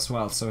crit rate as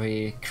well, so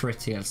he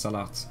crit heals a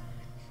lot.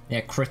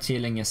 Yeah, crit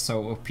healing is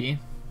so OP.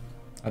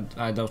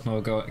 I don't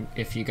know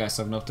if you guys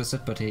have noticed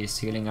it, but he's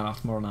healing a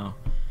lot more now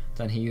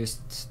than he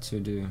used to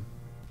do.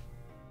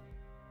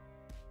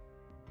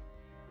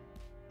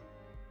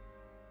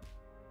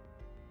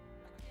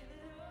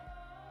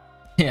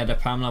 Yeah, the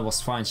Pamela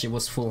was fine. She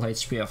was full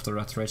HP after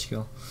that rage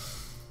kill.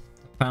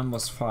 Pam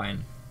was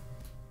fine.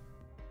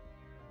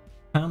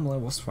 Pamela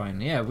was fine.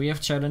 Yeah, we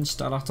have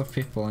challenged a lot of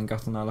people and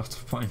gotten a lot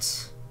of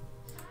points.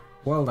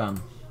 Well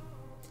done.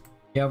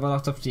 We have a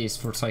lot of these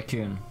for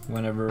Tycoon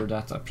whenever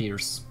that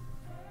appears.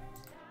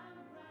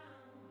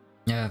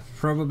 Yeah,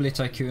 probably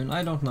Tycoon.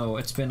 I don't know.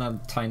 It's been a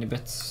tiny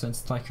bit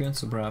since Tycoon,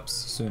 so perhaps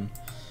soon.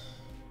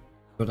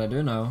 But I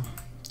do know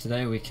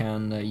today we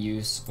can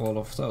use all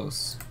of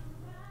those.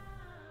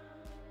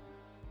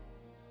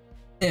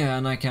 Yeah,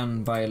 and I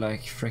can buy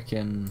like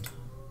freaking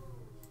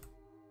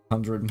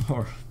 100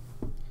 more.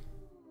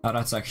 Oh,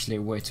 that's actually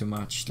way too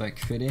much. Like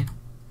 50? I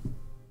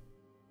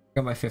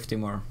can buy 50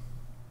 more.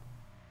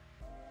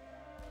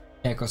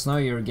 Yeah, cause now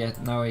you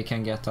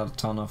can get a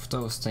ton of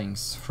those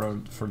things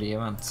for the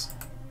event.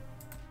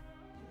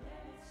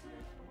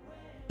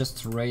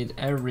 Just raid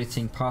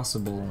everything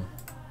possible.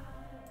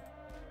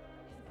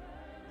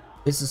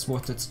 This is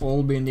what it's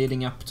all been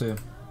leading up to.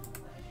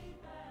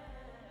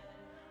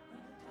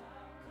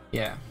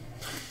 Yeah.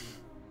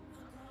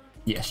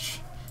 Yes.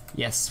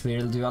 Yes,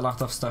 we'll do a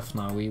lot of stuff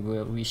now.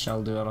 We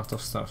shall do a lot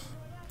of stuff.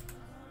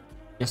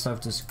 Just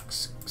have to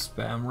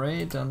spam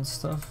raid and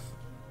stuff.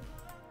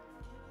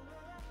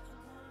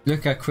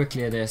 Look how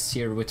quickly it is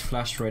here with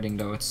flash raiding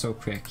though. It's so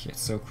quick.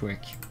 It's so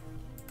quick.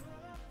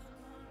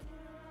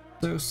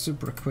 So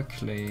super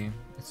quickly.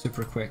 It's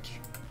super quick.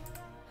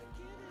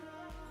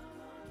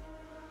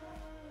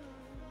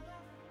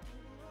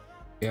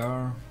 We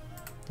are.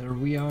 There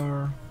we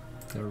are.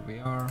 There we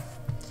are.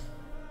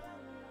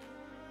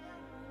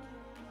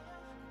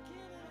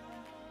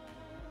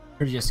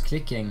 We're just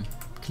clicking.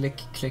 Click,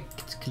 click,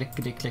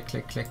 clickety, click,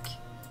 click, click.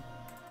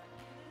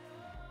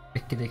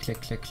 Clickety,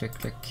 click, click, click,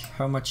 click.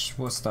 How much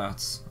was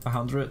that?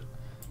 100?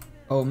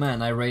 Oh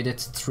man, I rated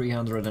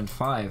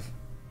 305.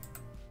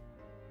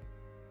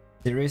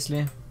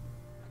 Seriously?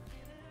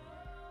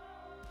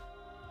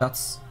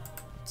 That's...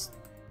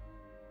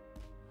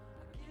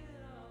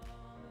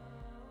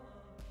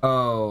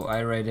 Oh,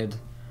 I rated...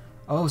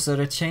 Oh, so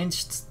they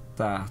changed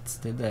that,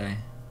 did they?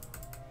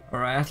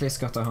 Or I at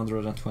least got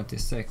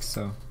 126,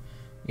 so...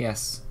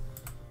 Yes,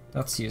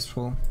 that's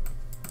useful.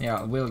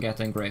 Yeah, we'll get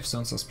engraved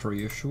stones as per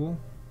usual.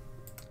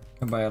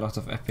 Can buy a lot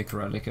of epic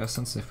relic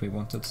essence if we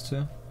wanted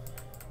to.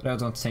 But I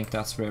don't think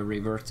that's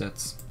very worth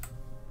it.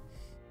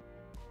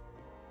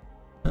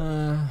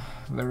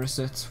 Where is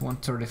it?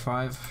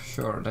 135?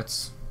 Sure,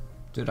 let's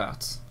do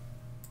that.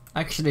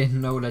 Actually,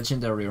 no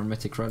legendary or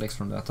mythic relics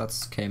from that.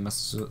 That came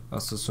as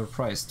a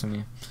surprise to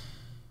me.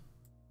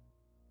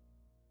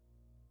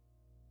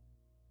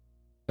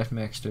 Let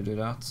me actually do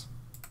that.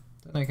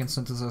 Then I can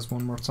synthesize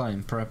one more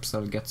time. Perhaps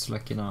I'll get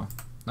lucky now.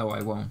 No,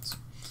 I won't.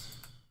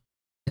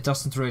 It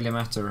doesn't really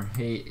matter.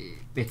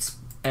 It's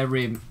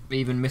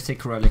even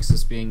mythic relics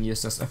is being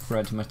used as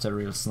upgrade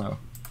materials now.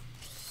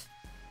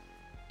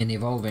 In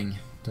evolving,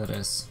 that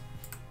is.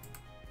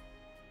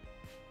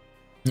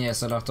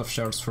 Yes, a lot of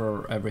shards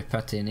for every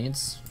pet he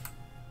needs.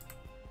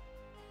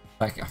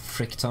 Like a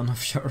frick ton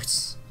of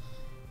shards.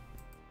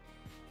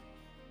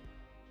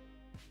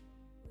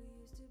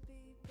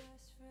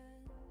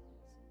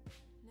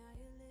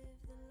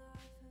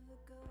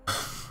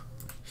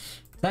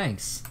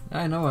 Thanks.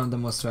 I know I'm the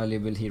most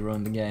valuable hero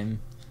in the game.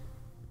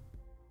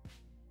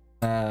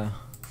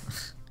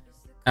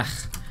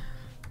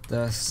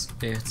 Does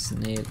it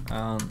need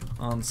an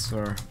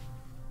answer?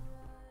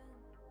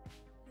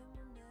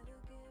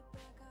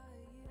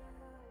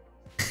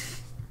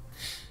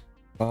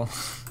 Well,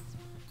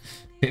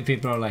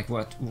 people are like,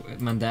 what?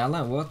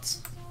 Mandala? What?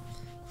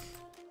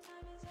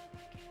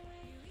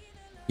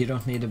 You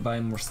don't need to buy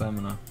more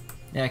stamina.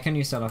 Yeah, I can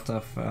use a lot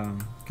of,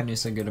 can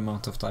use a good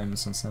amount of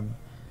diamonds and stamina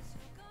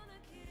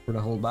for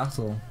the whole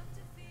battle.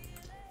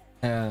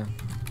 Yeah,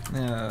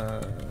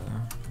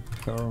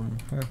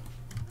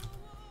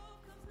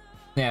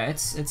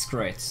 it's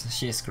great.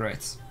 She's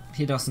great.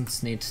 He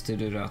doesn't need to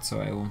do that,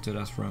 so I won't do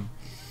that for him.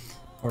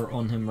 Or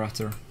on him,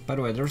 rather. By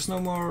the way, there's no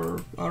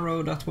more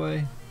arrow that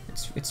way.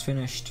 It's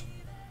finished.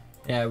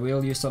 Yeah,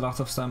 we'll use a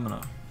lot of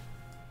stamina.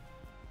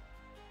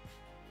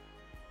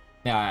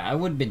 Yeah, I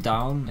would be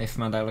down if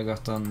Mandala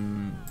got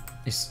on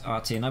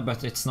Athena,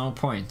 but it's no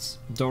point.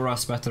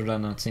 Dora's better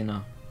than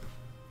Athena.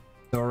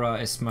 Dora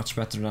is much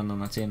better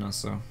than Athena,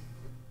 so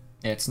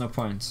yeah, it's no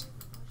point.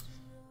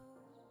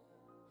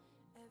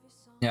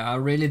 Yeah, I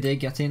really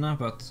dig Athena,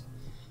 but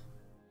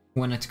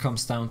when it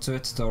comes down to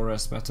it, Dora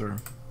is better.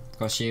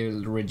 Because she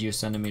will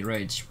reduce enemy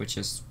rage, which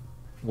is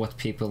what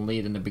people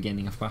need in the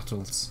beginning of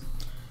battles.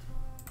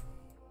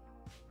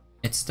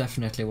 It's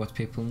definitely what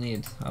people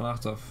need a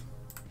lot of.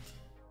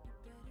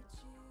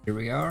 Here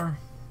we are.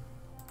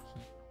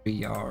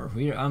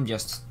 I'm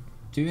just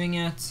doing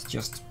it,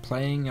 just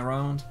playing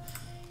around,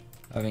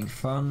 having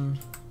fun.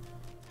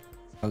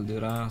 I'll do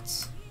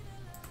that.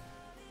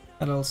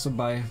 I'll also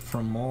buy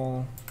from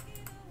Mall.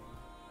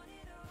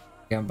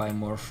 I can buy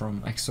more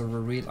from Extra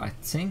Reveal, I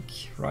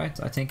think, right?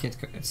 I think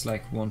it's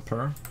like 1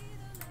 per.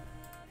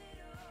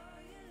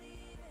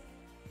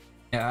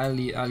 Yeah,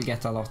 I'll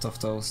get a lot of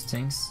those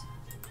things.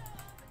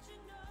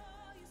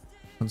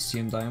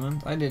 Consume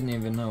diamond? I didn't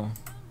even know.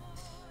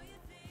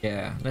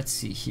 Yeah, let's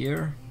see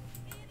here.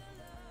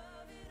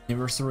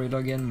 Anniversary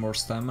login, more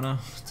stamina,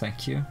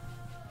 thank you.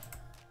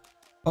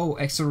 Oh,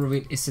 Extra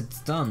Reveal, is it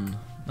done?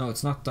 No,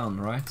 it's not done,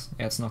 right?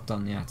 Yeah, it's not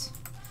done yet.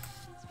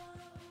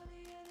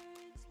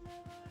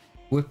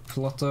 Whip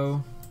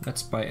Lotto,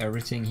 let's buy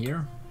everything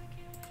here.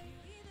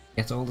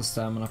 Get all the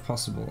stamina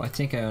possible. I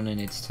think I only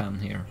need 10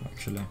 here,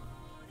 actually.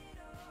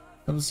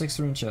 Level 6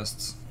 rune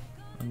chests.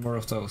 And more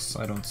of those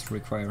I don't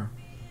require.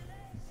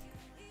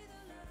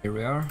 Here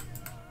we are.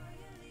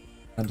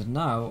 And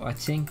now, I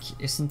think,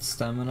 isn't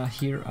stamina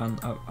here an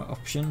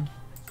option?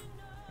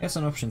 It's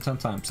an option 10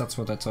 times, that's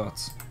what I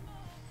thought.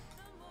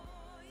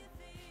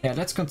 Yeah,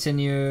 let's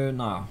continue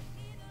now.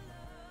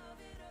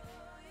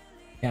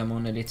 Yeah, I'm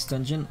on Elite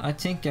Dungeon. I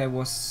think I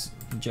was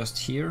just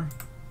here.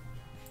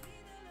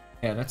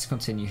 Yeah, let's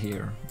continue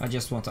here. I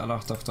just want a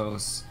lot of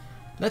those.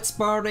 Let's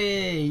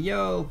party!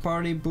 Yo,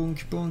 party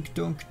bunk bunk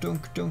dunk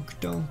dunk dunk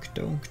dunk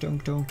dunk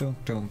dunk dunk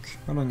dunk dunk.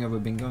 How long have we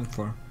been going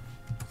for?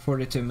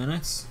 42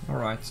 minutes?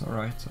 Alright,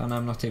 alright. And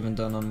I'm not even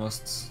done on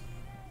most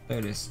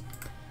dailies.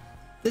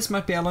 This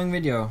might be a long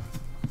video.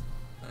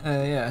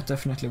 Yeah, it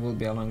definitely will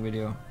be a long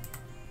video.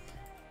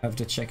 I have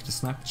to check the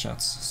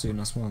Snapchats soon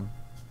as well.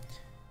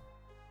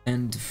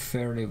 And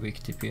fairly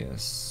weak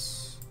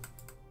DPS.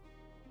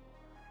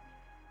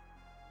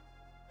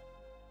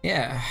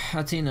 Yeah,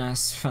 Athena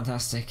is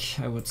fantastic,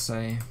 I would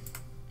say.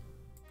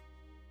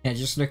 Yeah,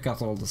 just look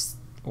at all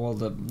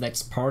the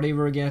next party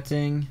we're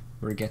getting.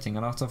 We're getting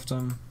a lot of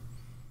them.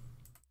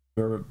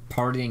 We're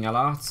partying a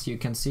lot, you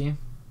can see.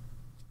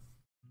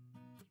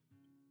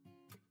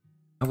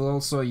 I will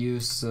also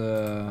use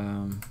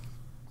I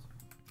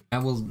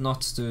will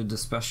not do the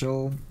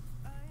special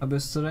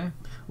Abyss today.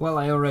 Well,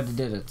 I already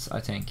did it, I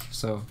think,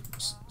 so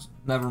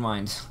never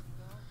mind.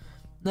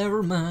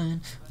 Never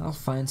mind, I'll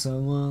find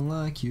someone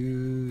like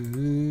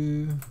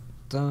you.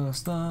 I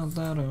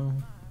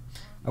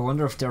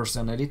wonder if there's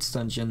an Elite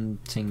Dungeon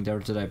thing there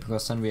today,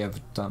 because then we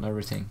have done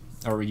everything.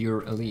 Or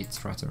you're Elite,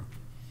 rather.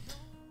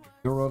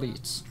 You're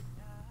Elite.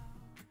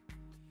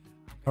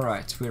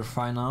 Alright, we're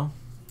fine now.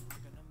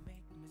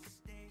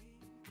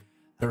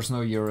 There's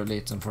no You're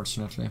Elite,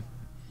 unfortunately.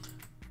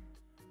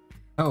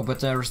 Oh, but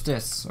there's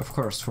this, of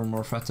course, for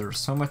more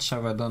feathers. How much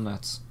have I done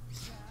that?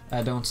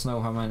 I don't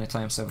know how many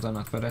times I've done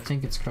it, but I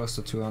think it's close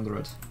to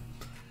 200.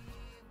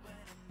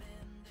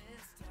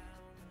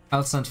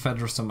 I'll send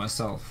feathers to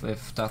myself,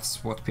 if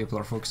that's what people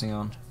are focusing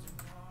on.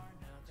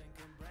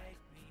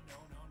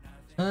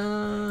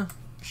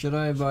 Should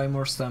I buy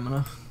more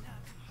stamina?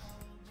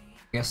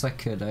 Guess I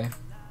could, eh?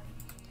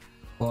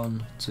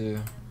 1, 2,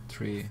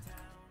 3,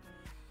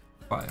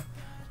 5.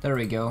 There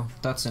we go.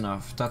 That's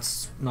enough.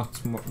 That's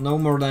not more, no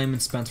more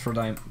diamonds spent for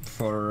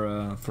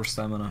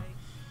stamina.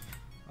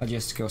 I'll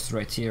just go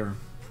straight here.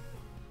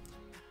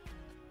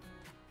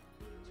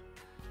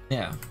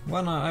 Yeah,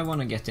 I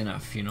wanna get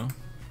enough, you know,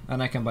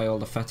 and I can buy all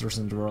the feathers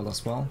in the world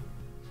as well.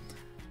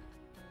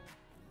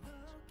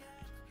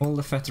 All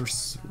the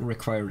feathers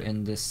required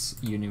in this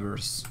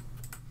universe.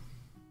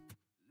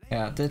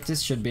 Yeah,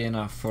 this should be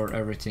enough for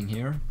everything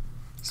here.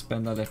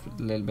 Spend a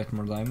little bit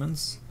more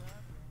diamonds.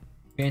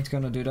 We ain't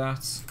gonna do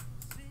that.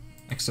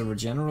 Extra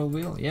general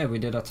wheel. Yeah, we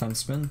did a 10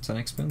 spin,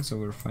 10x spin, so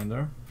we're fine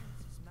there.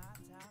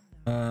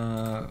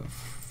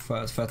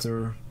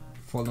 Fetter,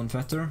 fallen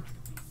fetter.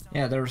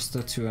 Yeah, there's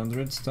the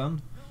 200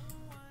 done.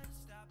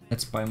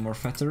 Let's buy more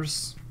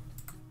feathers.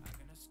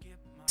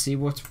 See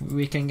what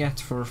we can get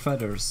for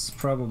feathers.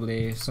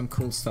 Probably some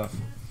cool stuff.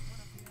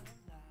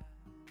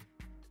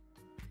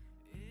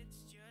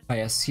 I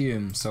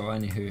assume, so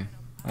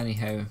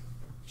anyhow.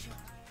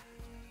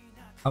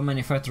 How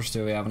many feathers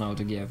do we have now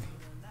to give?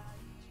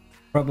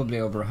 Probably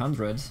over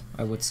 100,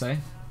 I would say.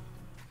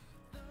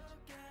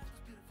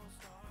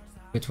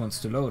 It wants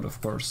to load,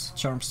 of course.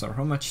 Charm Star,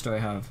 how much do I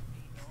have?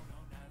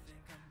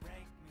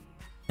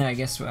 Yeah, I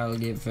guess I'll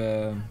give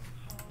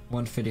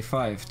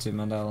 155 to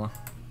Mandala.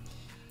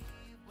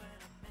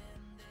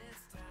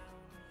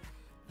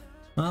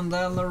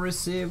 Mandala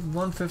received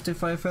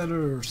 155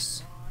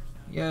 feathers.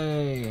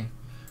 Yay!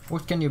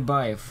 What can you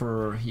buy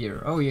for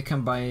here? Oh, you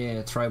can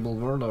buy tribal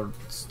warlord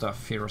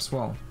stuff here as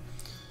well.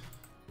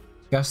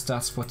 Guess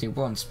that's what he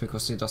wants,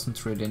 because he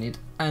doesn't really need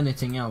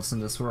anything else in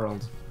this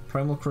world.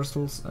 Primal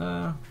crystals,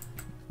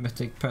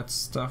 mythic pet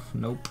stuff,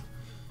 nope.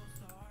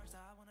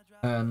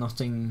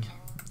 Nothing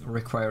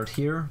required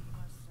here.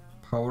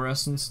 Power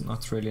essence,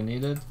 not really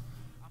needed.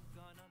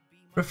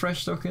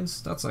 Refresh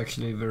tokens, that's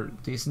actually very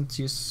decent,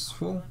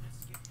 useful.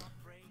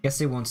 Guess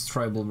he wants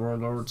tribal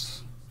warlord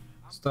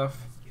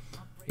stuff.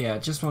 Yeah,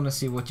 just want to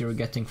see what you're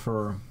getting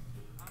for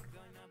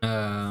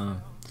that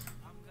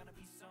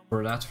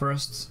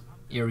first.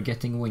 You're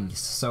getting wings,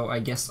 so I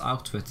guess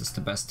outfit is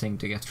the best thing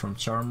to get from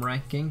charm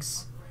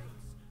rankings.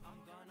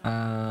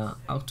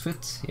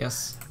 Outfit,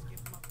 yes.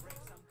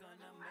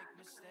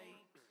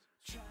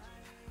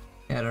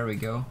 Yeah, there we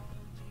go.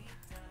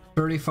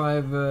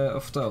 35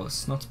 of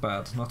those, not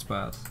bad, not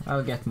bad.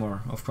 I'll get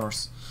more, of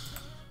course.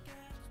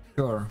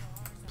 Sure,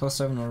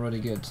 +7 already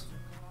good.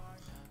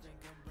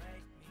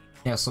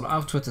 Yeah, so the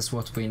outfit is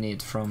what we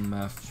need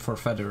from for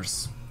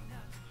feathers.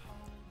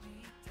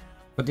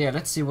 But yeah,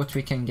 let's see what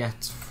we can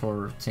get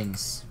for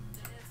things.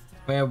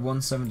 We have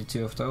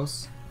 172 of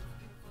those.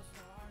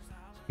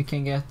 We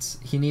can get...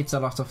 He needs a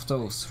lot of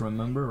those,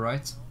 remember,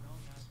 right?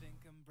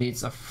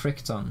 Needs a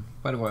frick ton.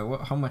 By the way,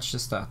 how much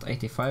is that?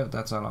 85?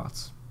 That's a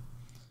lot.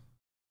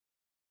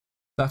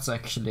 That's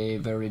actually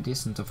very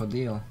decent of a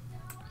deal.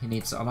 He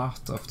needs a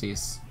lot of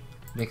these.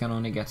 They can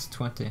only get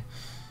 20.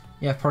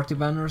 Yeah, party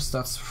banners,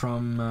 that's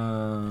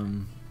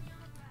from...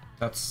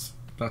 that's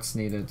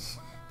needed.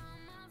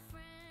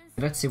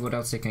 Let's see what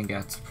else he can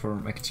get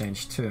from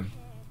exchange too.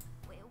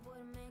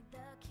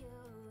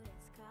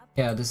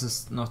 Yeah, this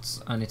is not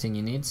anything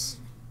he needs.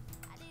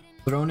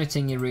 The only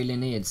thing he really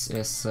needs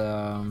is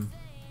a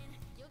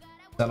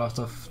lot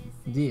of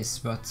these,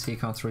 but he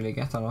can't really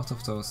get a lot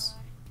of those.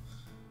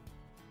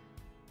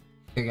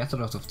 He can get a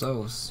lot of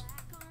those.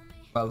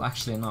 Well,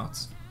 actually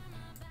not.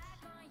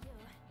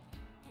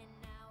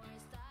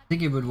 I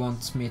think he would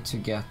want me to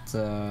get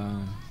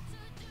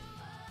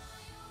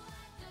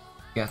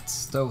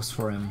those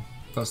for him,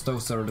 because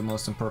those are the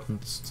most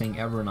important thing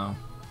ever now.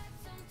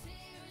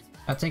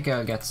 I think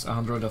I'll get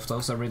 100 of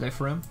those every day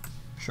for him.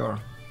 Sure.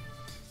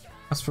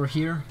 As for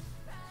here,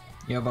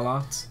 you have a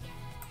lot.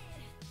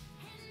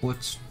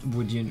 What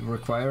would you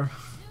require?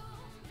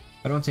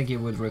 I don't think you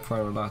would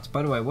require a lot.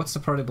 By the way, what's the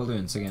party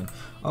balloons again?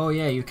 Oh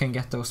yeah, you can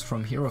get those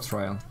from Hero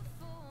Trial.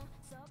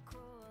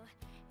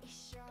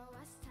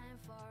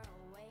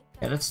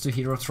 Yeah, let's do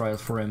Hero Trial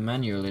for him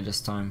manually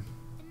this time.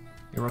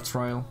 Hero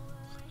Trial.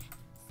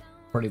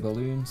 Party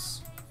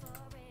balloons.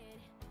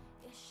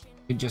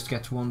 You just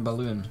get one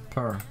balloon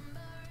per.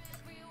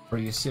 Are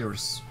you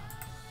serious?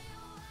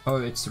 Oh,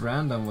 it's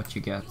random what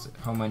you get,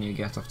 how many you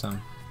get of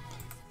them.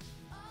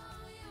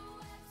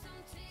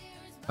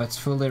 Oh, it's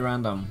fully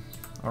random.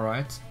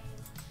 Alright.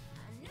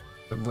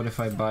 But what if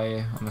I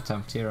buy an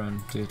attempt here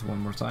and do it one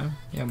more time?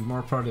 Yeah,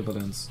 more party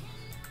balloons.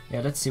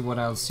 Yeah, let's see what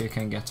else you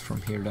can get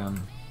from here then.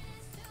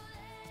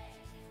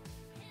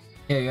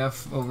 Yeah, you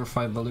have over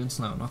 5 balloons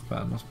now, not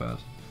bad, not bad.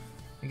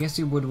 I guess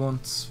you would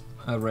want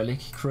a relic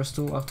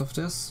crystal out of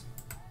this.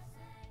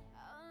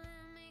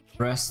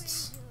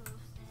 Rest,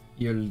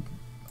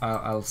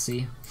 I'll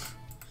see.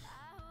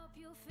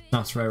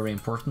 Not very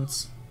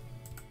important.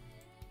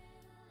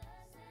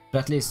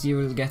 But at least you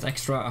will get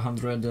extra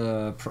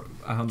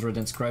 100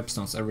 inscribe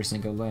stones every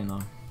single day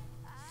now.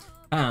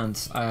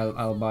 And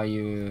I'll buy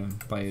you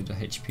the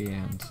HP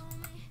and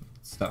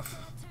stuff.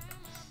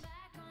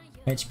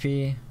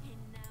 HP.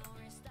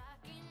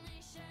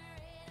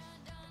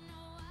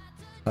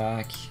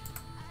 Attack.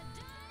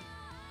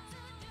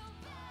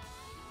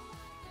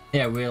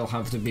 Yeah, we'll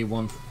have to be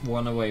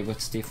one away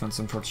with defense,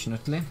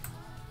 unfortunately.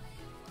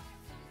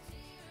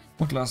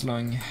 Won't last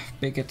long.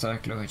 Big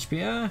attack, low HP.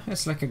 Yeah,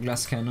 it's like a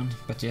glass cannon,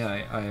 but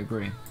yeah, I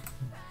agree.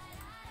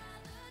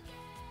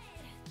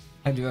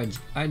 I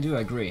do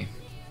agree.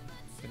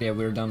 But yeah,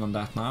 we're done on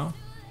that now.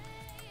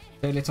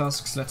 Daily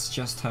tasks. Let's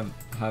just have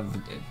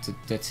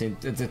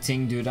the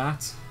thing do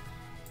that.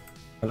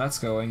 While that's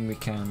going, we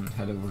can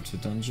head over to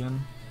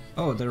dungeon.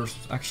 Oh, there's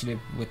actually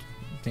with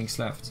things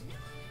left.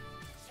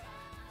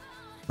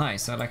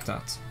 Nice, I like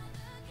that.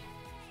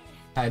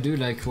 I do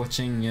like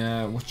watching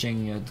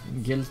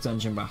guild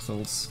dungeon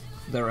battles.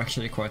 They're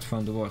actually quite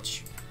fun to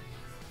watch,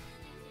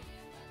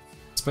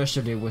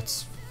 especially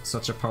with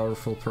such a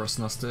powerful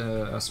person as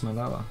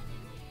Mandala,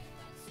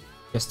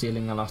 just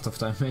dealing a lot of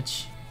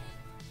damage,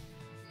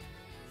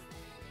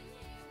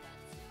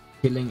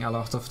 killing a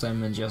lot of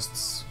them, and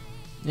just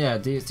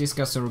these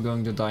guys are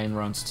going to die in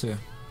rounds 2.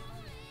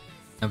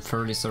 I'm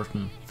fairly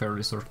certain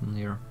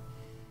here.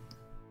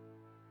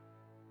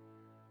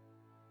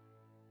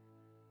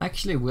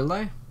 Actually, will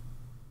they?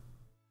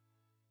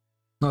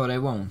 No, they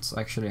won't,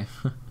 actually.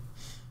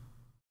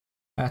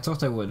 I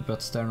thought they would,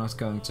 but they're not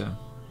going to.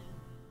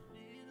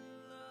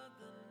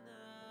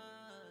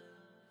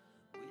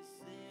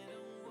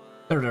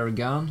 They're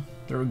gone.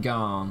 They're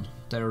gone.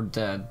 They're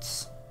dead.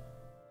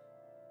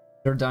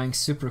 They're dying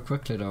super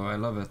quickly though, I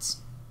love it.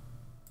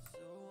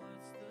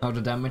 Now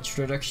the damage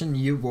reduction,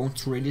 you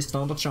won't really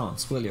stand a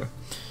chance, will you?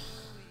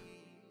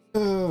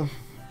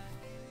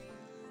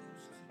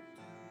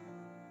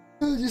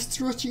 I'm just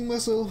stretching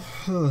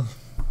myself.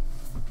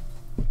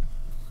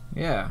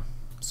 Yeah,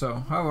 so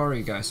how are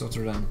you guys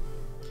other than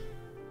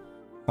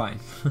fine?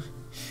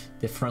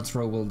 The front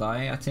row will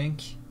die, I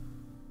think.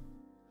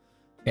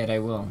 Yeah, they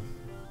will.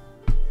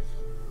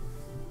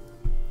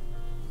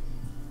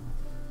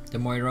 The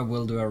Moira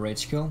will do a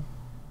rage kill.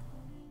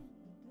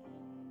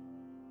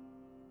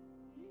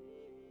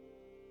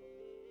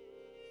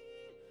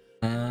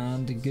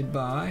 And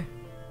goodbye.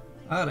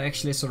 Ah, they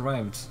actually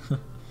survived.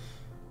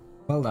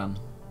 Well done.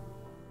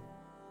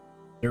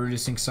 They're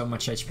losing so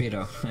much HP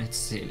though.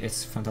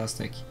 It's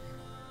fantastic.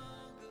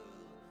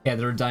 Yeah,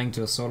 they're dying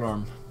to a soul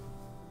arm.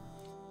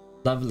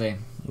 Lovely,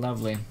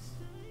 lovely.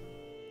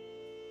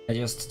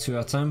 Just 2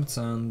 attempts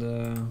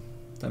and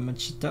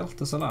damage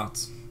dealt is a lot.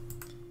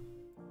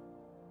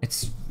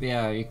 It's,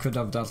 yeah, you could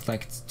have dealt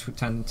like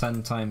 10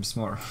 times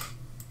more.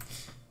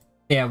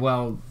 Yeah,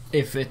 well,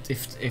 if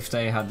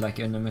they had like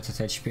unlimited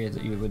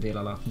HP, you would deal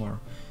a lot more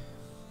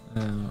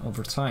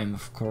over time,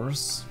 of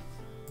course.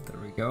 There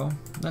we go.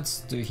 Let's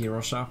do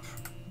hero shop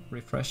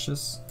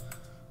refreshes.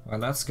 While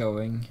that's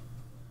going,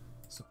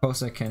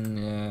 suppose I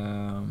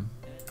can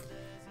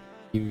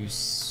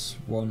use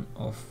one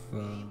of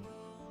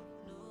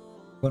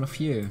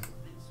you.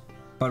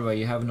 By the way,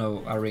 you have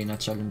no arena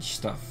challenge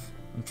stuff,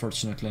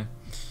 unfortunately.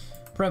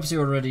 Perhaps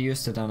you already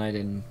used it and I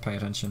didn't pay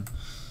attention.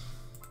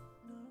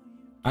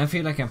 I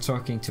feel like I'm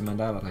talking to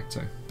Mandala like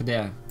to, but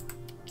yeah.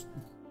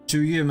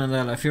 To you,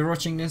 Mandala, if you're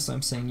watching this,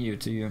 I'm saying you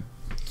to you.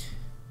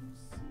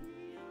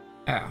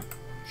 Yeah,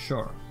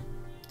 sure.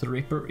 The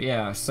Reaper,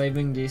 yeah,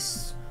 saving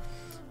these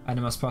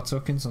Anima spot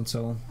tokens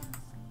until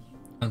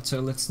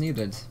it's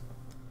needed.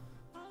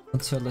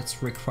 Until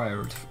it's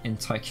required in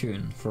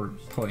Tycoon for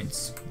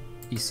points.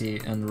 Easy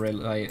and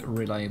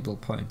reliable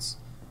points.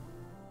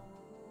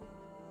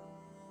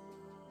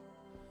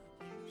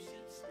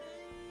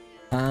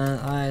 And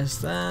I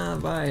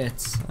stand by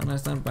it, and I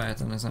stand by it,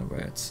 and I stand by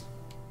it.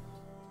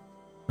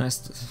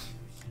 Nice.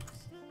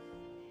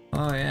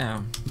 Oh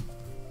yeah.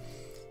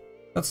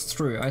 That's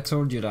true, I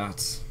told you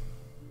that.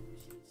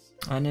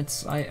 And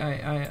it's,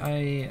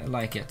 I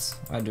like it.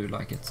 I do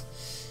like it.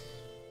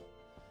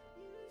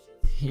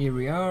 Here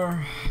we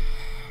are.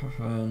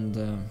 And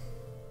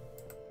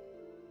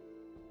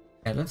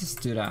yeah, let's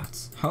do that.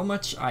 How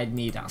much I'd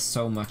need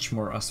so much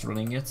more Astral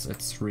Ingots,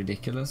 it's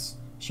ridiculous.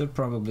 Should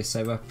probably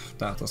save up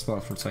that as well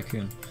for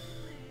Tycoon.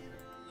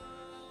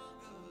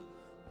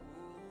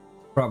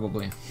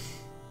 Probably.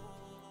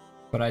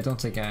 But I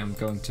don't think I am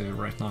going to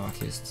right now, at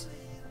least.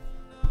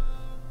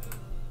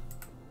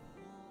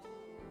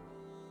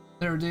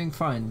 They're doing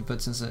fine,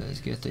 but since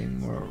it's getting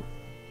more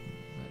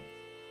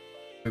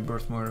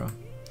rebirth Moira.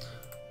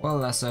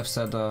 Well, as I've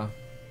said,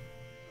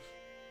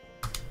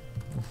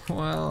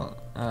 well,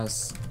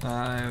 as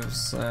I've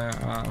said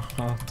a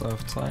lot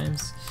of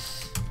times,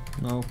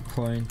 no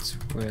point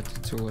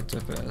with 2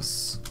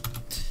 DPS.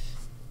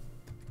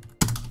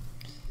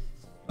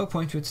 No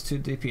point with 2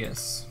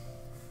 DPS.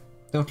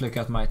 Don't look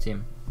at my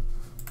team.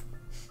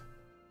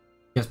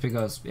 Just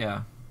because,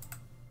 yeah.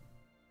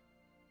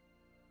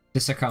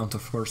 This account,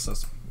 of course,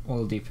 has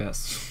all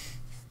DPS.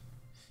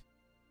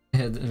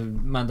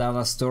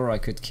 Mandala's store I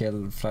could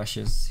kill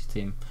Flash's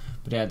team.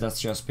 But yeah, that's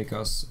just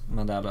because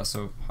Mandala's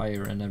so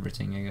higher and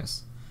everything, I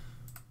guess.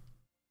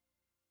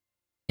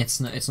 It's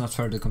not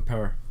fair to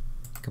compare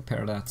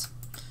that.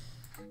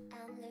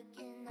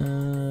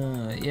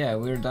 Yeah,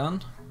 we're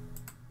done.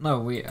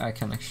 No, I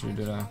can actually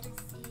do that.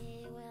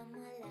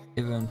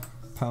 Even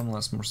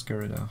Pamela's more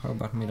scary though. How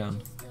about me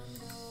then?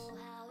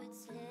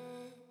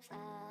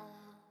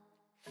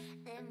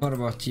 What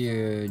about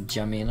you,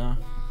 Jamina?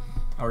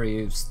 Are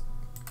you...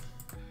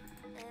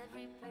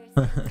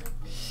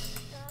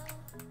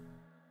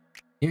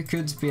 You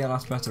could be a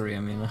lot better,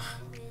 Jamina.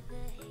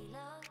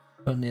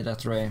 Don't need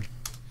that ray.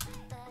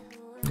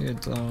 You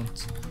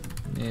don't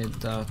need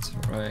that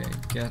ray.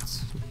 Get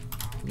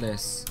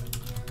this.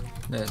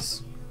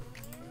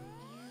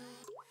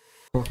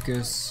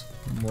 Focus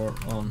more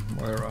on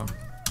Moira.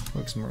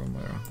 Focus more on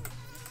Moira.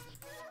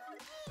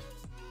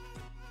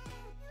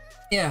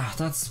 Yeah,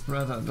 that's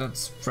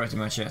pretty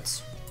much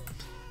it.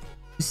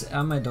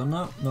 Am I done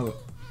now? No,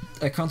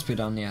 I can't be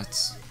done yet.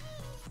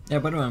 Yeah,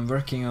 by the way, I'm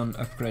working on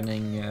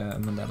upgrading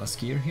Mandala's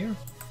gear here.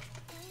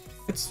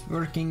 It's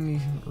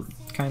working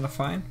kind of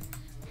fine.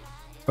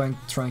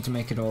 Trying to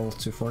make it all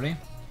 240.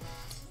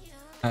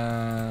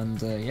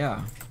 And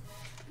yeah,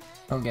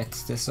 I'll get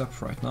this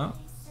up right now.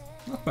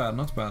 Not bad,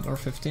 not bad.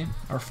 R50,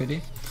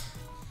 R50.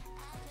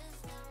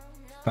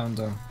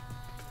 Panda.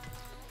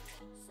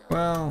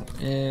 Well,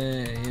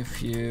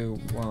 if you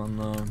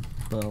wanna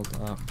build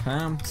a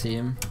PAM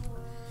team,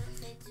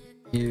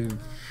 you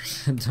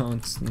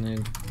don't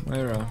need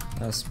Moira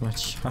as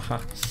much, haha.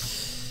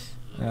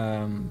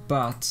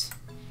 But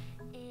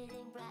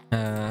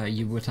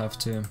you would have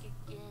to.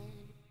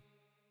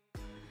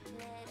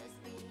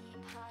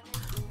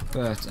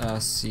 But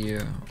as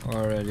you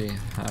already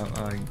have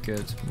a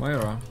good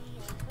Moira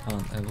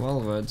and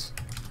Evolved,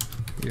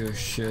 you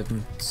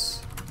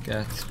shouldn't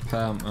get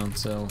PAM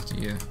until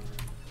you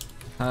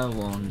have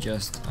one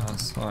just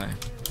as high.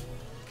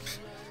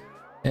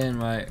 In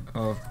my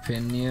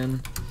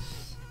opinion,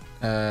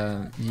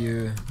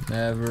 you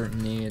never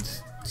need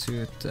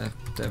to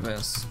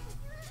DPS.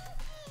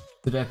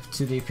 The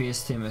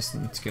DPS team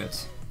isn't good.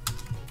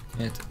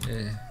 It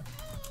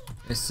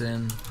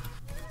isn't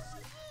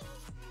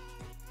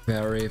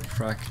very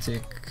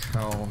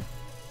practical.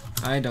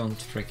 I don't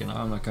freaking know,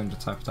 I'm not going to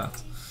type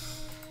that.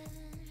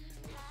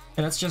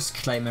 Yeah, let's just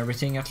claim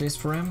everything at least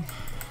for him.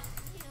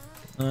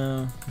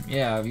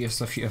 Yeah, I've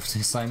used a few of the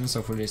assignments,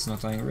 hopefully he's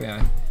not angry.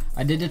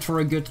 I did it for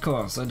a good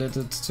cause. I did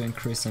it to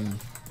increase him.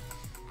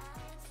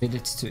 Did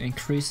it to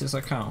increase his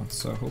account,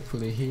 so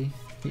hopefully he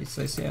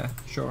says yeah,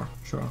 sure.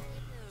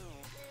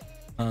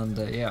 And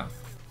yeah.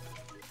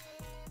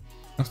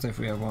 Not if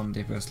we have one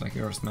DPS like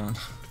yours, man.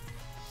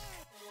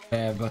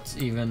 Yeah, but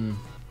even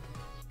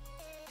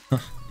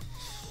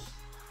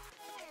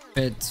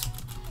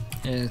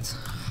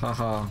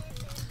haha,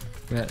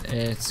 but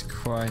it's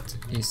quite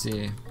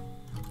easy.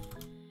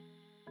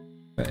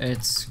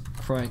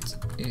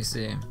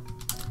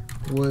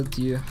 Would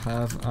you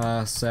have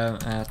a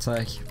 7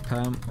 attack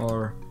PAM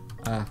or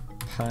a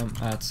PAM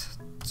at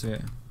 2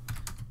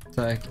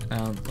 attack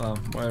and a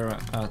Moira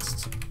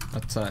at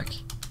attack?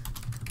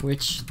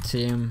 Which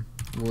team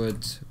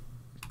would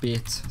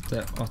beat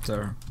the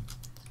other?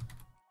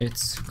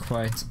 It's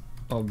quite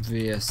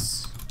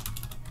obvious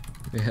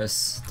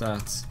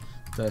that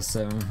the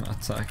 7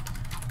 attack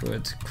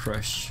would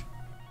crush.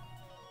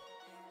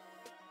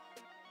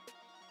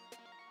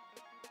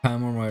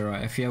 PAM or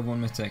Moira, if you have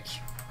one mythic.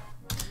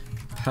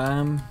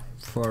 PAM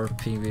for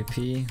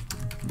PvP,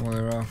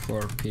 Moira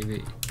for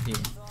PvE.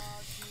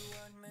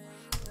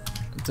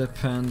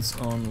 Depends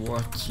on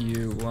what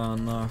you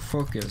wanna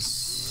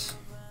focus.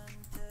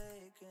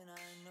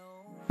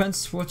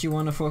 Depends what you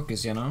wanna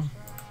focus, you know?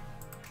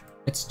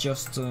 It's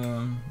just,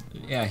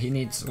 yeah, he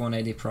needs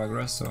 180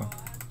 progress, so...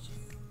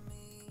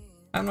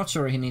 I'm not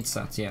sure he needs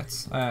that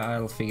yet.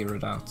 I'll figure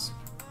it out.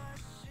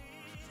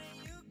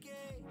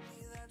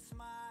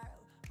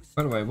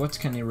 By the way, what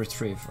can he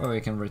retrieve? Oh,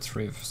 he can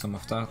retrieve some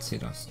of that, he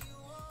does.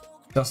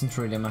 Doesn't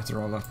really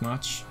matter all that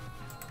much.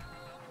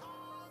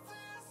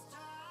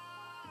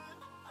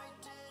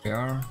 We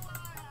are.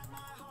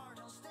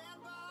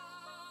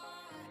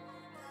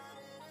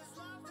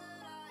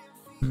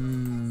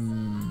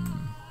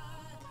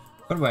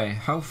 By the way,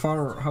 how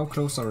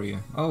close are you?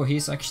 Oh,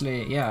 he's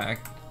actually, yeah,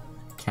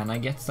 can I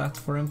get that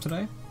for him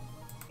today?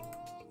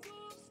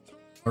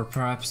 Or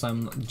perhaps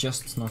I'm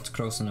just not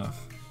close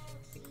enough.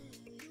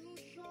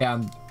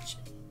 Yeah,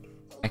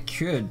 I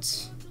could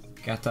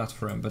get that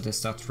for him, but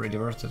is that really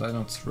worth it? I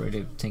don't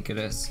really think it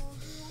is.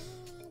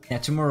 Yeah,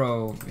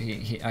 tomorrow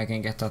I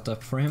can get that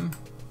up for him.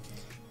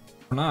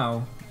 For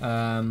now,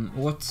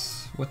 what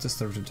is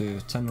there to do?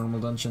 10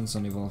 normal dungeons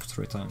and evolve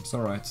 3 times.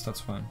 Alright,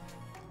 that's fine.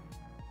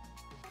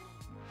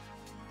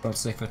 I'll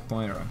stick with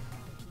Moira.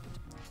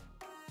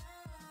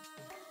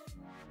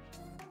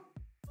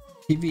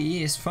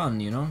 PvE is fun,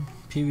 you know?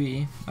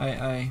 PvE.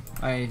 I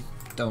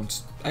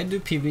do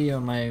PvE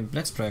on my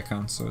Let's Play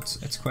account, so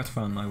it's quite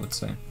fun, I would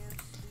say.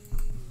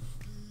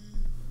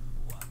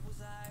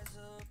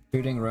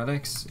 Shooting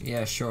relics?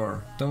 Yeah,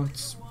 sure.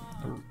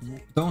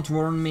 Don't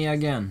warn me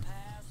again.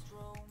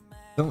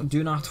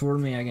 Do not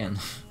warn me again.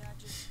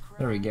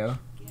 There we go.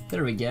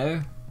 There we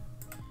go.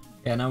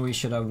 Yeah, now we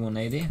should have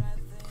 180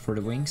 for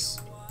the wings.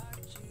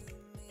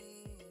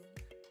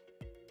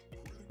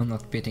 I'm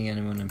not beating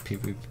anyone in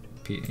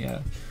PvP.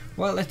 Yeah.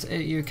 Well,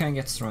 you can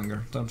get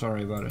stronger. Don't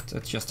worry about it.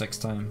 It just takes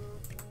time.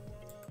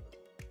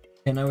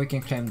 Okay, now we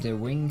can claim the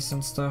wings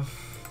and stuff.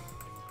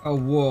 Oh,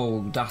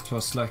 whoa, that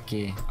was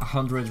lucky.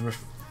 100.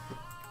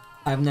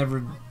 I've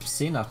never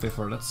seen that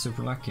before. That's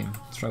super lucky.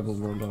 Tribal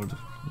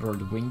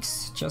Warlord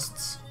wings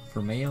chests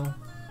for male.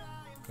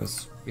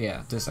 Because,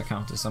 yeah, this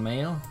account is a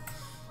male.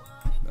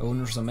 The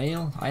owner's a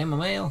male. I am a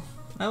male.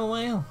 I'm a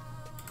male.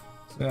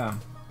 So, yeah.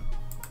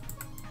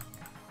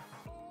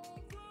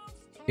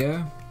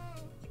 Yeah.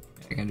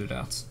 I can do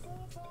that.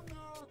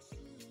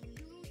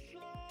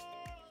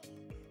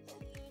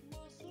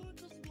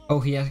 Oh,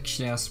 he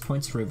actually has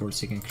points rewards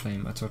he can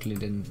claim. I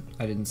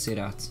didn't see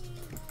that.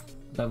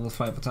 Level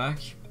 5 attack.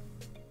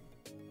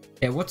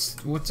 Yeah, what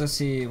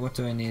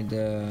do I need?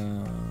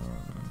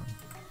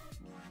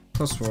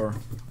 +4.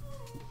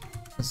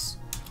 That's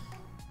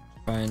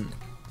fine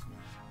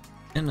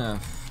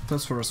enough.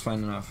 +4 is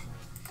fine enough.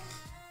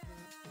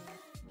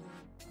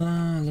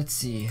 Let's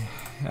see.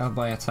 I'll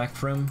buy attack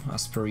for him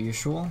as per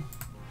usual.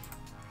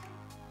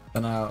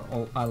 Then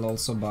I'll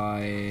also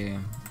buy,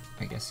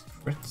 I guess,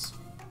 crits.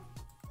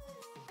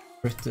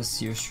 Crit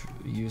is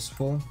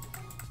useful.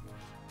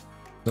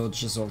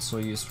 Dodge is also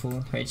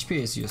useful. HP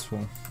is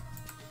useful.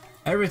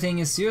 Everything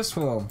is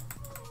useful.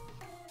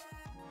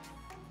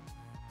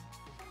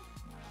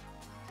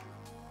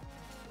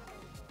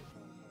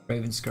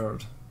 Raven's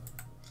Guard.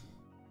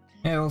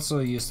 I also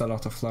used a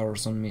lot of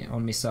flowers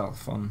on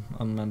myself on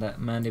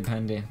Mandy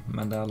Pandy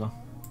Mandala.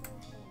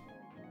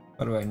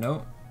 By the way,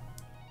 no.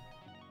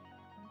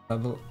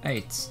 Level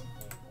 8.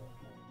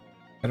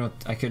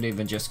 I could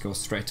even just go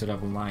straight to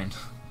level 9.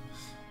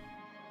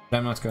 But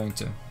I'm not going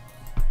to.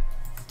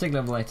 I think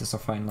level 8 is a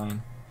fine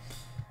line.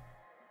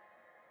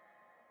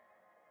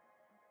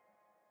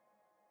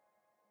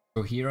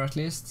 So here at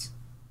least.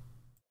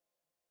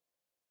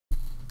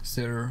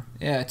 So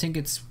yeah, I think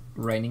it's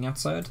raining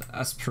outside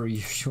as per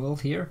usual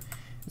here.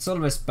 It's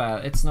always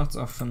bad. It's not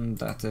often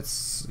that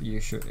it's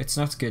usual. It's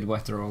not good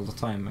weather all the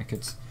time.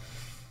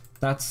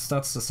 That's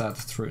the sad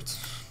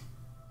truth.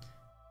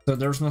 So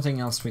there's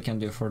nothing else we can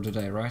do for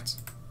today, right?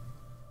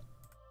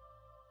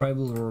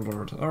 Tribal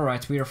Warlord.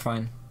 Alright, we are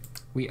fine.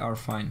 We are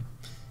fine.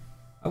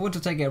 I want to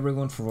thank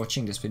everyone for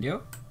watching this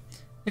video.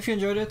 If you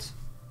enjoyed it,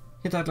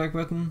 hit that like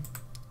button.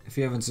 If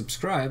you haven't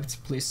subscribed,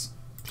 please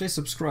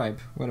subscribe.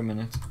 Wait a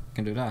minute, I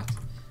can do that.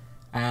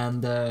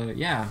 And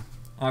yeah,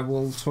 I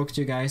will talk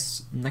to you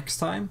guys next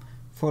time.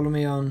 Follow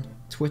me on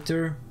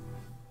Twitter,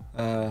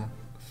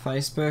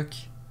 Facebook,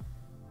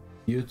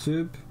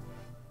 YouTube,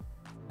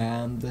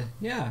 and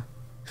yeah.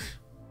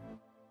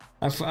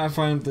 I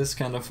find this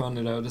kind of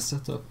funny though, the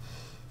setup.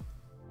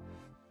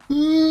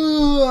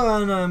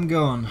 And I'm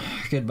gone.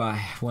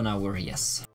 Goodbye. 1 hour, yes.